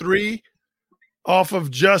season 3 off of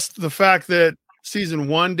just the fact that season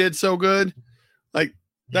 1 did so good, like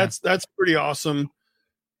that's pretty awesome.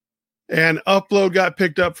 And Upload got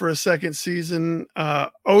picked up for a second season.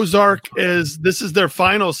 Ozark this is their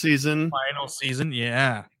final season.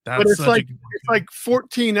 Yeah. But it's like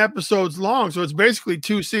 14 episodes long, so it's basically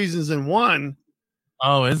 2 seasons in one.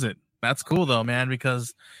 Oh, is it? That's cool though, man,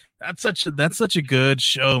 because that's such a good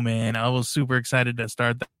show, man. I was super excited to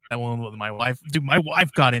start that one with my wife. Dude, my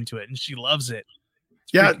wife got into it and she loves it.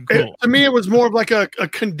 It's cool. To me, it was more of like a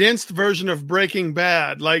condensed version of Breaking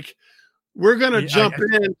Bad. Like we're gonna jump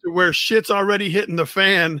into where shit's already hitting the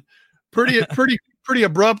fan, pretty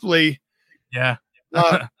abruptly. Yeah.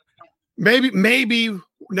 Maybe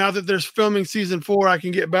now that there's filming season 4, I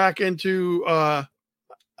can get back into. I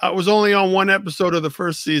was only on 1 episode of the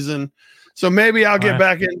first season. So maybe I'll get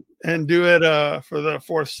back in and do it for the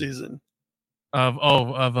 4th season of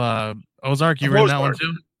Ozark. You read that one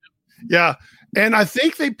too? Yeah, and I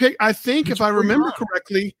think if I remember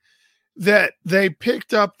correctly, that they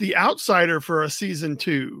picked up The Outsider for a season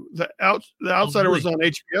 2. The Outsider was on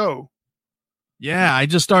HBO. Yeah, I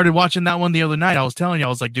just started watching that one the other night. I was telling you, I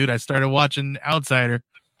was like, dude, I started watching Outsider.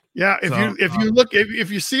 Yeah,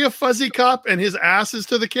 if you see a fuzzy cop and his ass is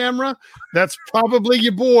to the camera, that's probably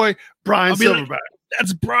your boy Brian Silverback. Like,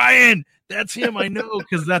 that's Brian. That's him. I know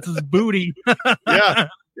because that's his booty. Yeah.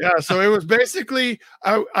 So it was basically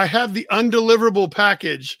I have the undeliverable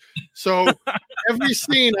package. So every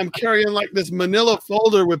scene I'm carrying like this Manila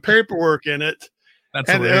folder with paperwork in it. That's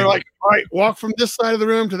and hilarious. They're like, all right, walk from this side of the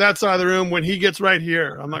room to that side of the room when he gets right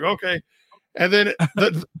here. I'm like, okay. And then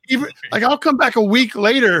even like I'll come back a week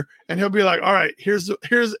later and he'll be like, all right, here's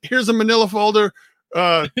a Manila folder.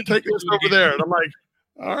 Take this over there. And I'm like,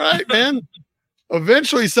 all right, man.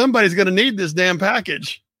 Eventually somebody's gonna need this damn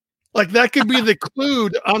package. Like that could be the clue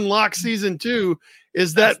to unlock season 2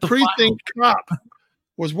 is that precinct cop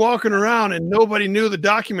was walking around and nobody knew the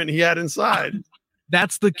document he had inside.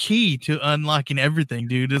 that's the key to unlocking everything,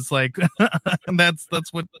 dude. It's like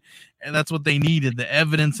that's what they needed. The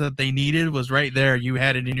evidence that they needed was right there. You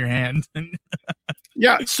had it in your hand.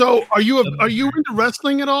 Yeah. So are you into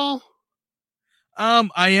wrestling at all?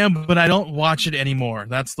 I am, but I don't watch it anymore.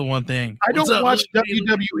 That's the one thing. I don't watch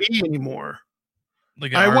WWE anymore.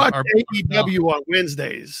 Like I watch AEW on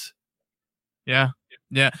Wednesdays. Yeah.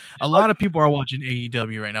 A lot of people are watching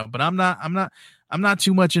AEW right now, but I'm not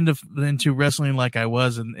too much into wrestling like I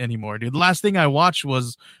was anymore, dude. The last thing I watched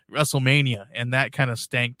was WrestleMania, and that kind of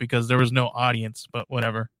stank because there was no audience. But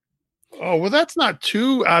whatever. Oh well, that's not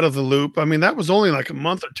too out of the loop. I mean, that was only like a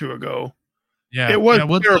month or two ago. Yeah, it was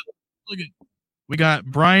terrible. We got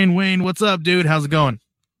Brian Wayne. What's up, dude? How's it going?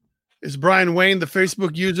 Is Brian Wayne the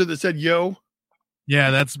Facebook user that said yo?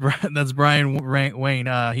 Yeah, that's Brian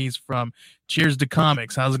Wayne. He's from Cheers to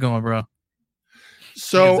Comics. How's it going, bro?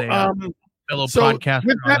 So, fellow podcaster.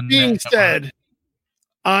 With that being said,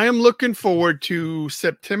 I am looking forward to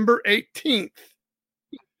September 18th.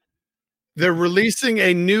 They're releasing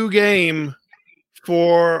a new game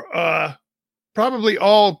for probably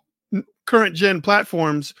all current gen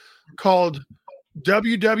platforms called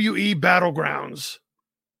WWE Battlegrounds.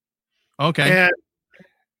 Okay. And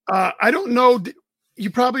I don't know, you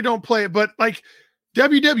probably don't play it, but like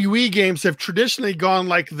WWE games have traditionally gone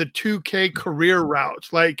like the 2K career route.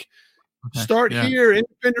 Like start here,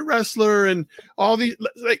 independent wrestler, and all these.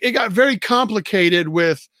 Like, it got very complicated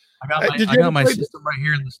with. I got my system right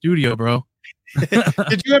here in the studio, bro.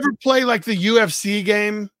 Did you ever play like the UFC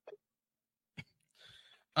game?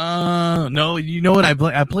 No. You know what I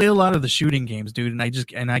play? I play a lot of the shooting games, dude, and I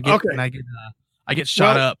get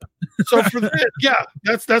shot up. So for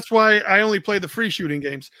that, that's why I only play the free shooting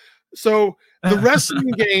games. So the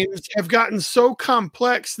wrestling games have gotten so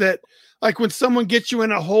complex that, like, when someone gets you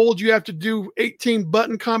in a hold, you have to do 18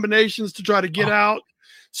 button combinations to try to get out.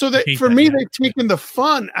 So that for me, they've taken the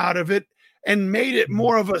fun out of it and made it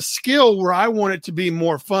more of a skill where I want it to be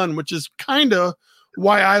more fun, which is kind of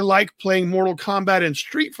why I like playing Mortal Kombat and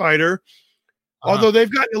Street Fighter, although they've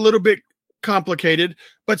gotten a little bit complicated.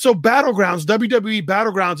 But so Battlegrounds, WWE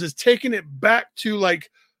Battlegrounds is taking it back to like,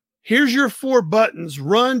 here's your 4 buttons: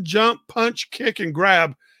 run, jump, punch, kick, and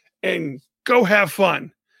grab, and go have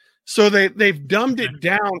fun. So they've dumbed it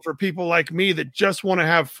down for people like me that just want to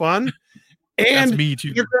have fun. And that's me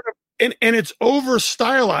too. And it's over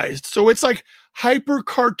stylized. So it's like hyper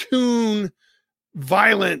cartoon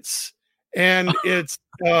violence. And it's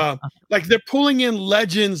like they're pulling in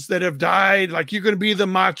legends that have died. Like, you're going to be the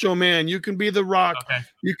Macho Man, you can be the Rock,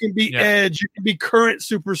 you can be Edge, you can be current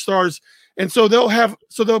superstars. And so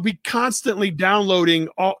they'll be constantly downloading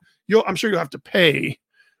I'm sure you'll have to pay,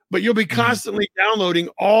 but you'll be constantly downloading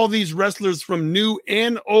all these wrestlers from new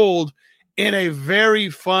and old in a very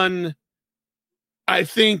fun. I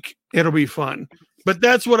think it'll be fun, but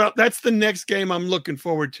that's the next game I'm looking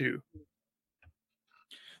forward to.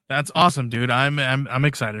 That's awesome, dude. I'm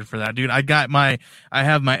excited for that, dude. I have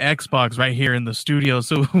my Xbox right here in the studio,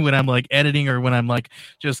 so when I'm like editing or when I'm like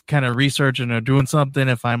just kind of researching or doing something,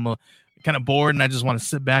 if I'm kind of bored and I just want to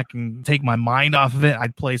sit back and take my mind off of it,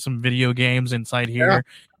 I'd play some video games inside here. Yeah.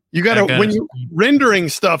 You gotta rendering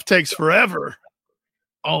stuff takes forever.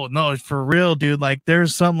 Oh no, for real, dude. Like,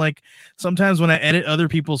 there's sometimes when I edit other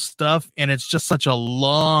people's stuff and it's just such a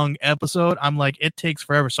long episode, I'm like, it takes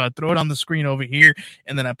forever. So I throw it on the screen over here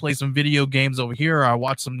and then I play some video games over here, or I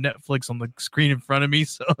watch some Netflix on the screen in front of me.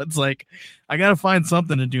 So it's like, I got to find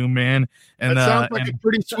something to do, man. And that sounds like a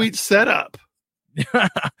pretty sweet setup.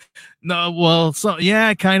 No, well, so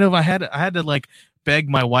yeah, kind of. I had to like beg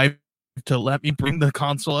my wife to let me bring the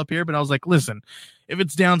console up here, but I was like, listen, if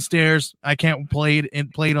it's downstairs, I can't play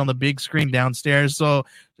it on the big screen downstairs. So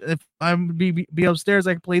if I'm be upstairs,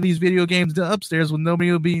 I can play these video games upstairs when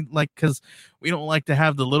nobody will be like, because we don't like to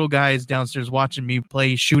have the little guys downstairs watching me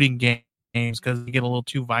play shooting games because they get a little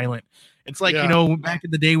too violent. It's like, back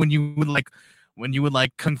in the day when you would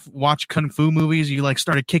watch kung fu movies, you like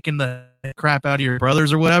started kicking the crap out of your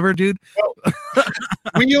brothers or whatever, dude. Well,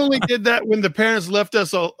 we only did that when the parents left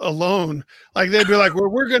us alone. Like, they'd be like, well,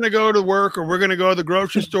 we're going to go to work or we're going to go to the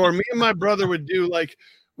grocery store. Me and my brother would do like,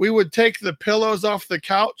 we would take the pillows off the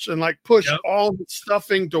couch and like push all the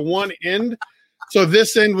stuffing to one end. So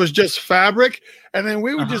this end was just fabric. And then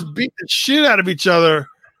we would just beat the shit out of each other.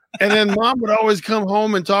 And then Mom would always come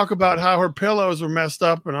home and talk about how her pillows were messed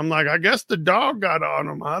up. And I'm like, I guess the dog got on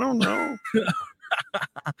them. I don't know.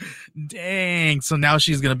 Dang. So now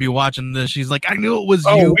she's going to be watching this. She's like, I knew it was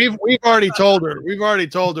you. We've already told her. We've already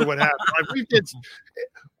told her what happened. Like,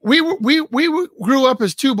 we grew up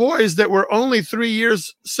as two boys that were only 3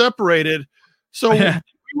 years separated. So we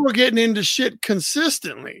you were getting into shit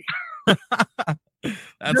consistently.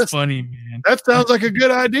 That's funny, man. That sounds like a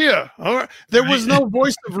good idea. All right. There was no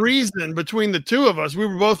voice of reason between the two of us. We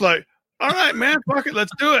were both like, all right, man, fuck it,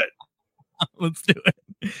 let's do it. Let's do it.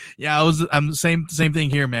 Yeah, I'm same thing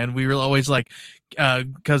here, man. We were always like,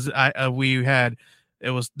 because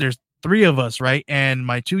there's three of us, right? And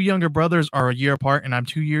my two younger brothers are a year apart, and I'm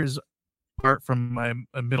 2 years apart from my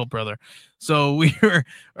middle brother. So we were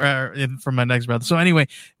from my next brother. So anyway,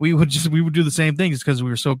 we would do the same things because we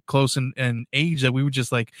were so close in age that we would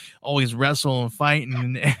just like always wrestle and fight,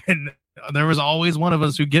 and there was always one of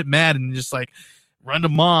us who'd get mad and just like run to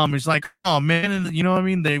mom. It's like, oh man, and you know what I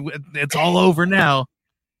mean? It's all over now.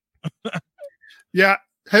 Yeah.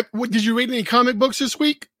 Did you read any comic books this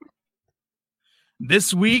week?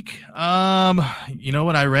 This week, you know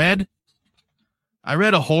what I read? I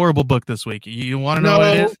read a horrible book this week. You want to know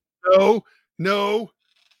what it is? No.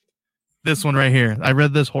 This one right here. I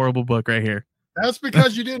read this horrible book right here. That's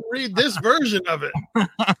because you didn't read this version of it.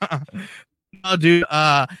 No, dude.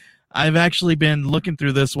 I've actually been looking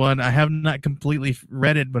through this one. I have not completely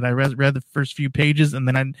read it, but I read the first few pages, and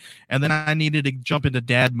then I needed to jump into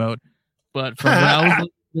dad mode. But from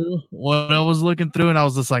what I was looking through, and I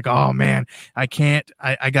was just like, oh man, I can't.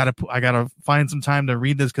 I gotta find some time to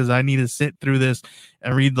read this because I need to sit through this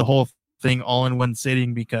and read the whole thing all in one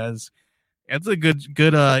sitting because it's a good.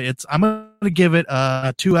 I'm gonna give it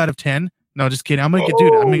 2 out of 10. No, just kidding. I'm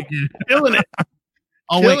killing it.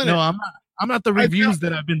 Oh wait, no, I'm not the reviews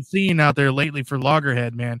that I've been seeing out there lately for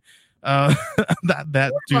Loggerhead, man. That's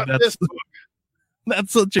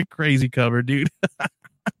such a crazy cover, dude.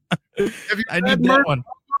 I need that one.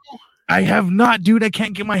 I have not, dude. I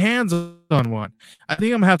can't get my hands on one. I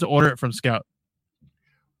think I'm gonna have to order it from Scout.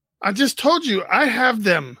 I just told you I have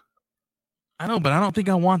them. I know, but I don't think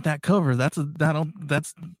I want that cover. That's no.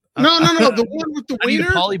 The one with the wiener.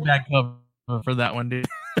 Polybag cover for that one, dude.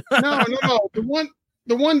 No.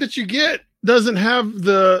 The one that you get doesn't have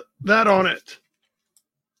that on it.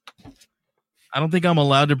 I don't think I'm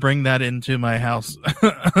allowed to bring that into my house.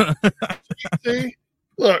 See,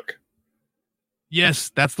 look.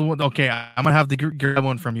 Yes, that's the one. Okay, I'm gonna have to grab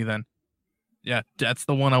one from you then. Yeah, that's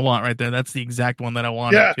the one I want right there. That's the exact one that I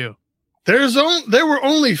wanted too. There were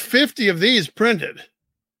only 50 of these printed.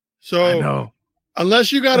 So I know.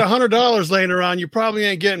 Unless you got $100 laying around, you probably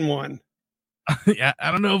ain't getting one. Yeah,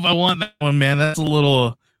 I don't know if I want that one, man. That's a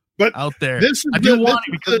little out there. I do want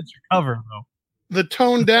it because it's your cover, though. The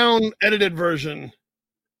toned down edited version.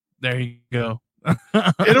 There you go.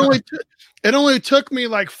 It only took me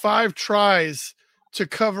like 5 tries to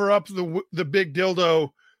cover up the big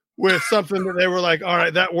dildo with something that they were like, all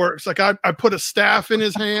right, that works. Like I put a staff in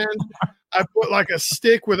his hand. I put like a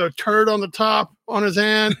stick with a turd on the top on his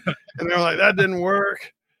hand, and they're like, that didn't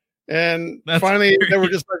work. And finally they were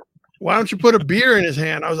just like, why don't you put a beer in his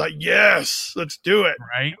hand? I was like, yes, let's do it.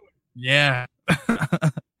 Right. Yeah.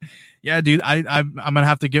 Yeah, dude, I'm gonna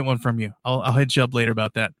have to get one from you. I'll hit you up later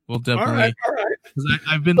about that. We'll definitely. All right.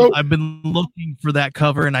 I've been looking for that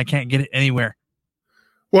cover and I can't get it anywhere.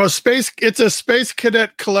 Well, it's a Space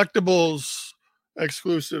Cadet Collectibles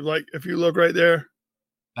exclusive. Like if you look right there,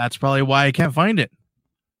 that's probably why I can't find it.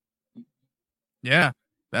 Yeah,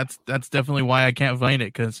 that's definitely why I can't find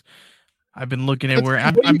it because I've been looking at where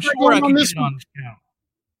I'm sure I can get it on.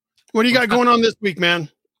 What do you got going on this week, man?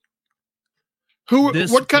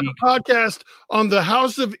 What kind of podcast on the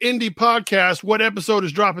House of Indie podcast? What episode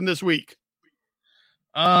is dropping this week?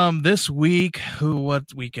 This week,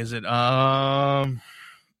 what week is it?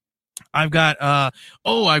 I've got a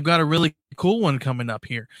really cool one coming up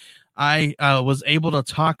here. I was able to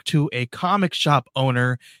talk to a comic shop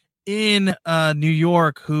owner in New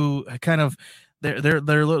York who kind of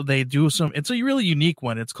they do some. It's a really unique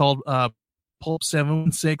one. It's called Pulp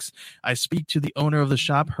 716. I speak to the owner of the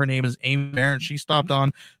shop. Her name is Amy Barron. She stopped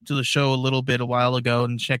on to the show a while ago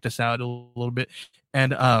and checked us out a little bit.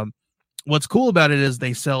 And what's cool about it is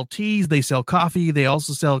they sell teas, they sell coffee, they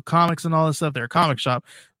also sell comics and all this stuff. They're a comic shop,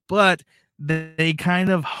 but they kind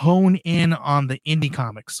of hone in on the indie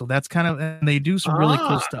comics. So that's and they do some really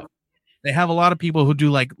cool stuff. They have a lot of people who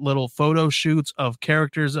do like little photo shoots of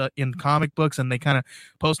characters in comic books, and they kind of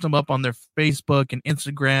post them up on their Facebook and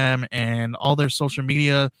Instagram and all their social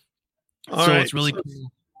media. It's really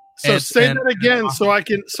cool. So say that again, so I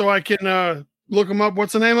can look them up.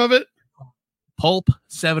 What's the name of it? Pulp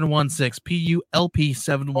 716, PULP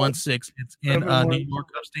 716. It's in New York,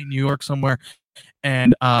 upstate New York somewhere,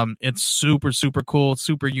 and it's super super cool,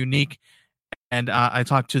 super unique. And I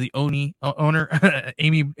talked to the owner,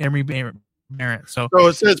 Amy Barrett. So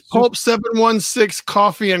it says Pulp 716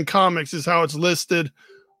 Coffee and Comics is how it's listed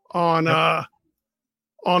on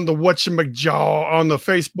on the whatchamajaw on the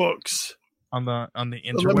Facebooks. On the So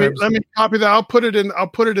interwebs. let me copy that. I'll put it in the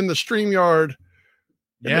StreamYard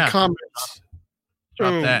in the comments.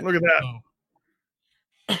 Drop Boom, that. look at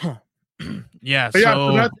that. Yeah,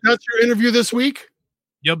 So that's your interview this week.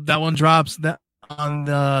 Yep, that one drops on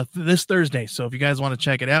this Thursday. So if you guys want to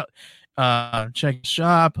check it out, check the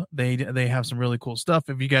shop. They have some really cool stuff.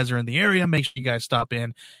 If you guys are in the area, make sure you guys stop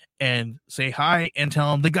in and say hi and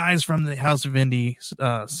tell them the guys from the House of Indie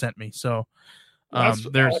sent me. So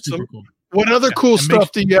they're awesome. super cool. What other cool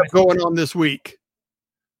stuff do you have going on this week?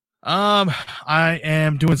 I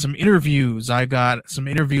am doing some interviews. I got some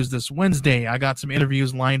interviews this Wednesday. I got some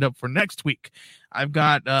interviews lined up for next week. I've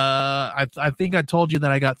got I think I told you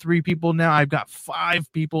that I got 3 people now. I've got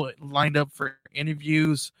 5 people lined up for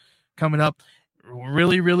interviews coming up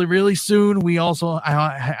really soon. We also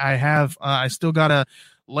I still gotta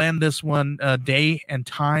land this one day and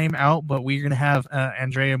time out, but we're gonna have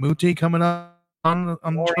Andrea Muti coming up on the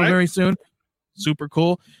show very soon. Super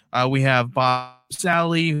cool. We have Bob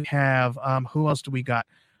Sally. We have who else do we got?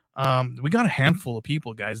 We got a handful of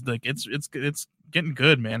people, guys. Like it's getting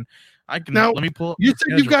good, man. Let me pull up. You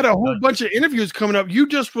said you've got a whole bunch of interviews coming up. You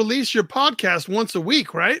just release your podcast once a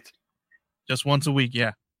week, right? Just once a week,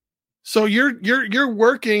 yeah. So you're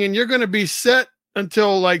working and you're going to be set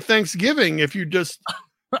until like Thanksgiving if you just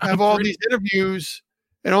have all these interviews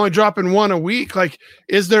and only dropping one a week. Like,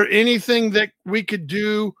 is there anything that we could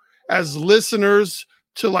do as listeners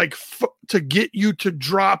to like to get you to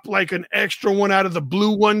drop like an extra one out of the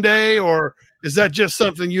blue one day, or is that just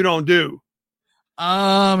something you don't do?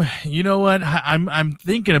 You know what? I'm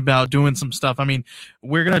thinking about doing some stuff. I mean,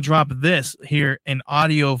 we're gonna drop this here in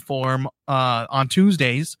audio form on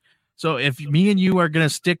Tuesdays. So if me and you are gonna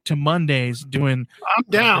stick to Mondays doing, I'm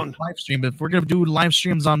down live stream. If we're gonna do live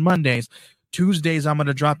streams on Mondays, Tuesdays I'm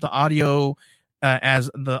gonna drop the audio as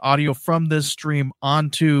the audio from this stream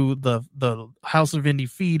onto the House of Indie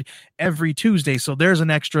feed every Tuesday. So there's an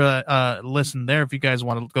extra listen there if you guys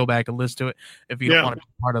want to go back and listen to it if you don't want to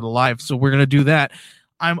be part of the live. So we're going to do that.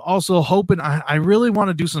 I'm also hoping I really want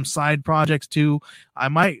to do some side projects too. I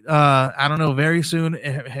might, I don't know, very soon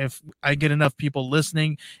if I get enough people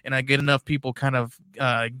listening and I get enough people kind of,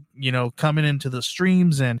 coming into the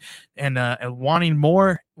streams and wanting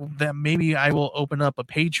more, that maybe I will open up a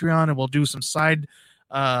Patreon and we'll do some side,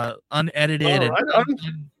 unedited,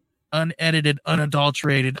 unedited,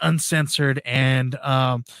 unadulterated, uncensored, and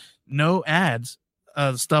no ads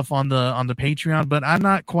stuff on the Patreon. But I'm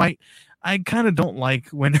not quite. I kind of don't like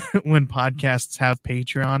when podcasts have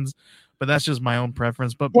Patreons, but that's just my own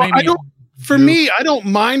preference. But maybe I don't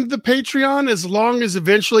mind the Patreon as long as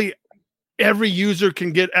eventually every user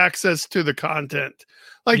can get access to the content.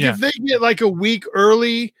 Like if they get like a week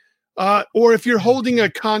early, or if you're holding a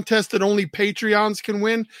contest that only Patreons can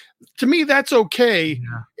win, to me that's okay,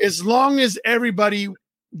 as long as everybody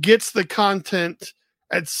gets the content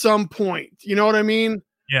at some point. You know what I mean?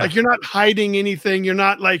 Yeah. Like you're not hiding anything. You're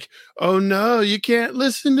not like, oh no, you can't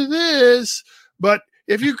listen to this. But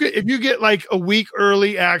if you get like a week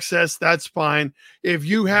early access, that's fine. If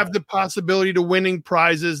you have the possibility to winning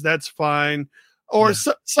prizes, that's fine. Or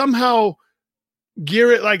somehow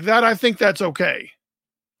gear it like that. I think that's okay.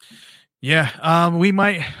 Yeah.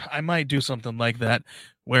 I might do something like that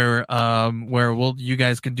where you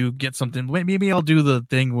guys can get something. Maybe I'll do the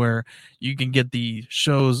thing where you can get the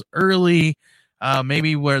shows early.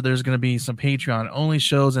 Maybe where there's going to be some Patreon only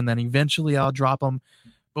shows, and then eventually I'll drop them.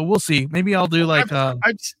 But we'll see. Maybe I'll do like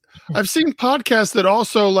I've seen podcasts that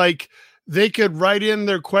also like they could write in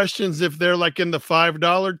their questions if they're like in the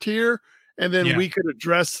 $5 tier, and then we could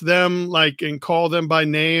address them like and call them by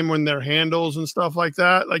name when their handles and stuff like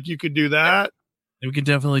that. Like you could do that. We can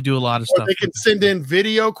definitely do a lot of stuff. They can send in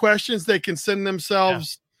video questions. They can send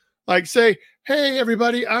themselves like say, hey,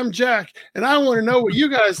 everybody, I'm Jack, and I want to know what you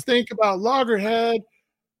guys think about Loggerhead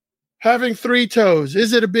having 3 toes.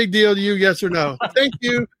 Is it a big deal to you? Yes or no? Thank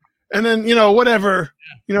you. And then, whatever,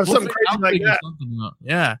 something crazy like that.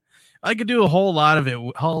 Yeah. I could do a whole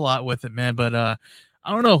lot with it, man. But I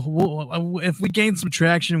don't know if we gain some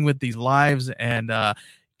traction with these lives and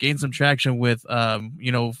gain some traction with,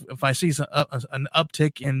 if I see an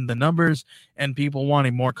uptick in the numbers and people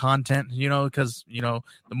wanting more content, because, the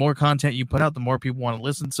more content you put out, the more people want to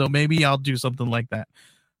listen. So maybe I'll do something like that.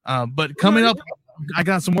 But coming up, I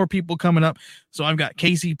got some more people coming up. So I've got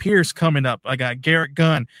Casey Pierce coming up. I got Garrett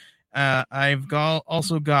Gunn. I've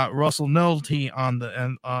also got Russell Nolte on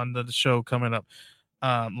the show coming up.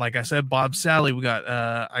 Like I said, Bob Sally.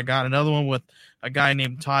 I got another one with a guy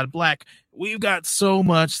named Todd Black. We've got so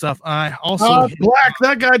much stuff. I also Black.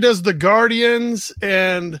 That guy does the Guardians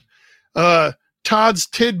and Todd's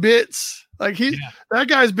Tidbits. Like that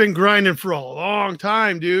guy's been grinding for a long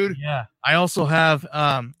time, dude. Yeah. I also have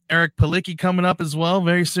Eric Palicki coming up as well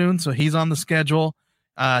very soon, so he's on the schedule.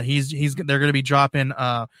 They're going to be dropping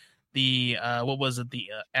the what was it, the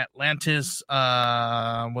Atlantis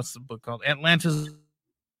what's the book called, Atlantis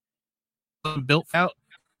Built Out.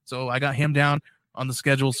 So I got him down on the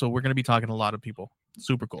schedule, so we're going to be talking to a lot of people.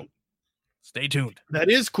 Super cool. Stay tuned. That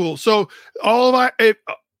is cool. So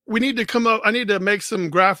we need to come up. I need to make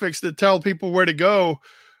some graphics that tell people where to go.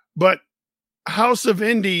 But House of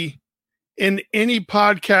Indie in any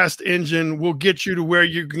podcast engine will get you to where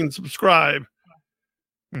you can subscribe.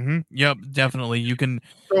 Mm-hmm. Yep, definitely. You can.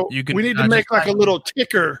 We need to make like a little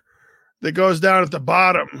ticker that goes down at the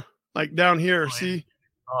bottom, like down here. See?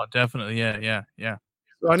 Oh, definitely. Yeah.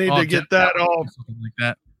 So I need to get that all like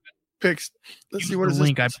that. Fixed. Let's see what is the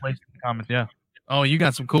link I placed in the comments. Yeah. Oh, you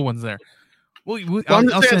got some cool ones there. Well,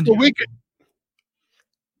 I'll send you.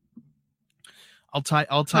 I'll type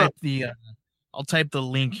the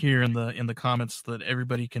link here in the comments so that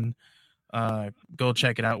everybody can go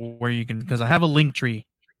check it out where you can, because I have a link tree,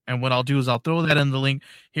 and what I'll do is I'll throw that in the link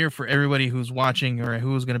here for everybody who's watching or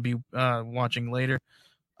who's going to be watching later.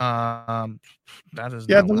 That is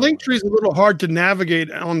the link tree is a little hard to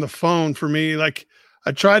navigate on the phone for me. Like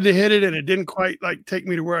I tried to hit it and it didn't quite like take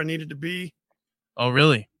me to where I needed to be. Oh,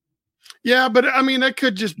 really? Yeah, but I mean that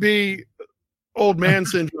could just be old man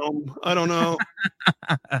syndrome. I don't know.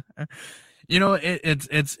 You know,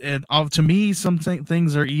 it's to me, some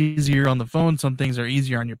things are easier on the phone, some things are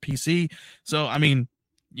easier on your PC. So I mean,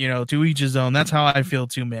 you know, to each his own. That's how I feel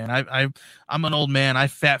too, man. I'm an old man. I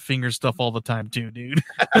fat finger stuff all the time too, dude.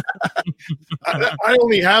 I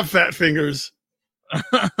only have fat fingers.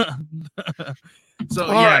 So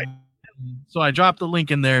all right. So I dropped the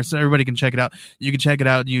link in there so everybody can check it out. You can check it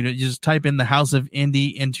out. You just type in the House of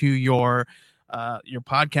Indie into your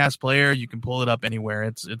podcast player. You can pull it up anywhere.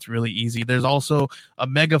 It's really easy. There's also a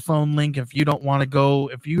megaphone link if you don't want to go,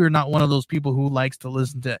 if you're not one of those people who likes to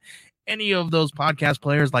listen to any of those podcast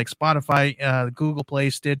players like Spotify, Google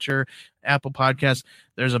Play, Stitcher, Apple Podcasts.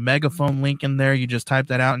 There's a megaphone link in there. You just type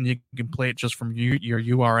that out and you can play it just from your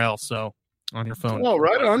URL. So on your phone. Oh,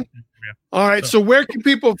 right on. Yeah. All right. So where can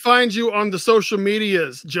people find you on the social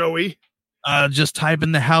medias, Joey? Just type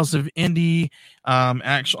in the House of Indie,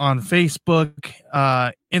 actually on Facebook,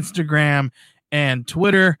 Instagram, and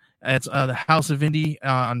Twitter. It's the House of Indie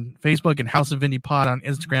on Facebook and House of Indie Pod on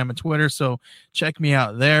Instagram and Twitter. So check me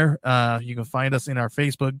out there. You can find us in our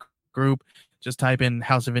Facebook group. Just type in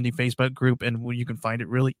House of Indie Facebook group, and you can find it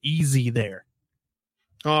really easy there.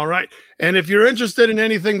 All right. And if you're interested in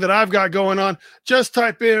anything that I've got going on, just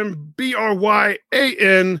type in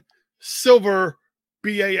BRYAN Silver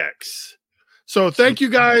BAX. So thank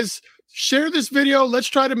you guys. Share this video. Let's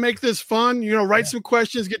try to make this fun. You know, write some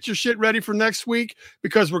questions, get your shit ready for next week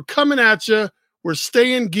because we're coming at you. We're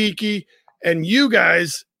staying geeky, and you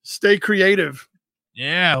guys stay creative.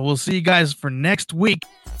 Yeah, we'll see you guys for next week.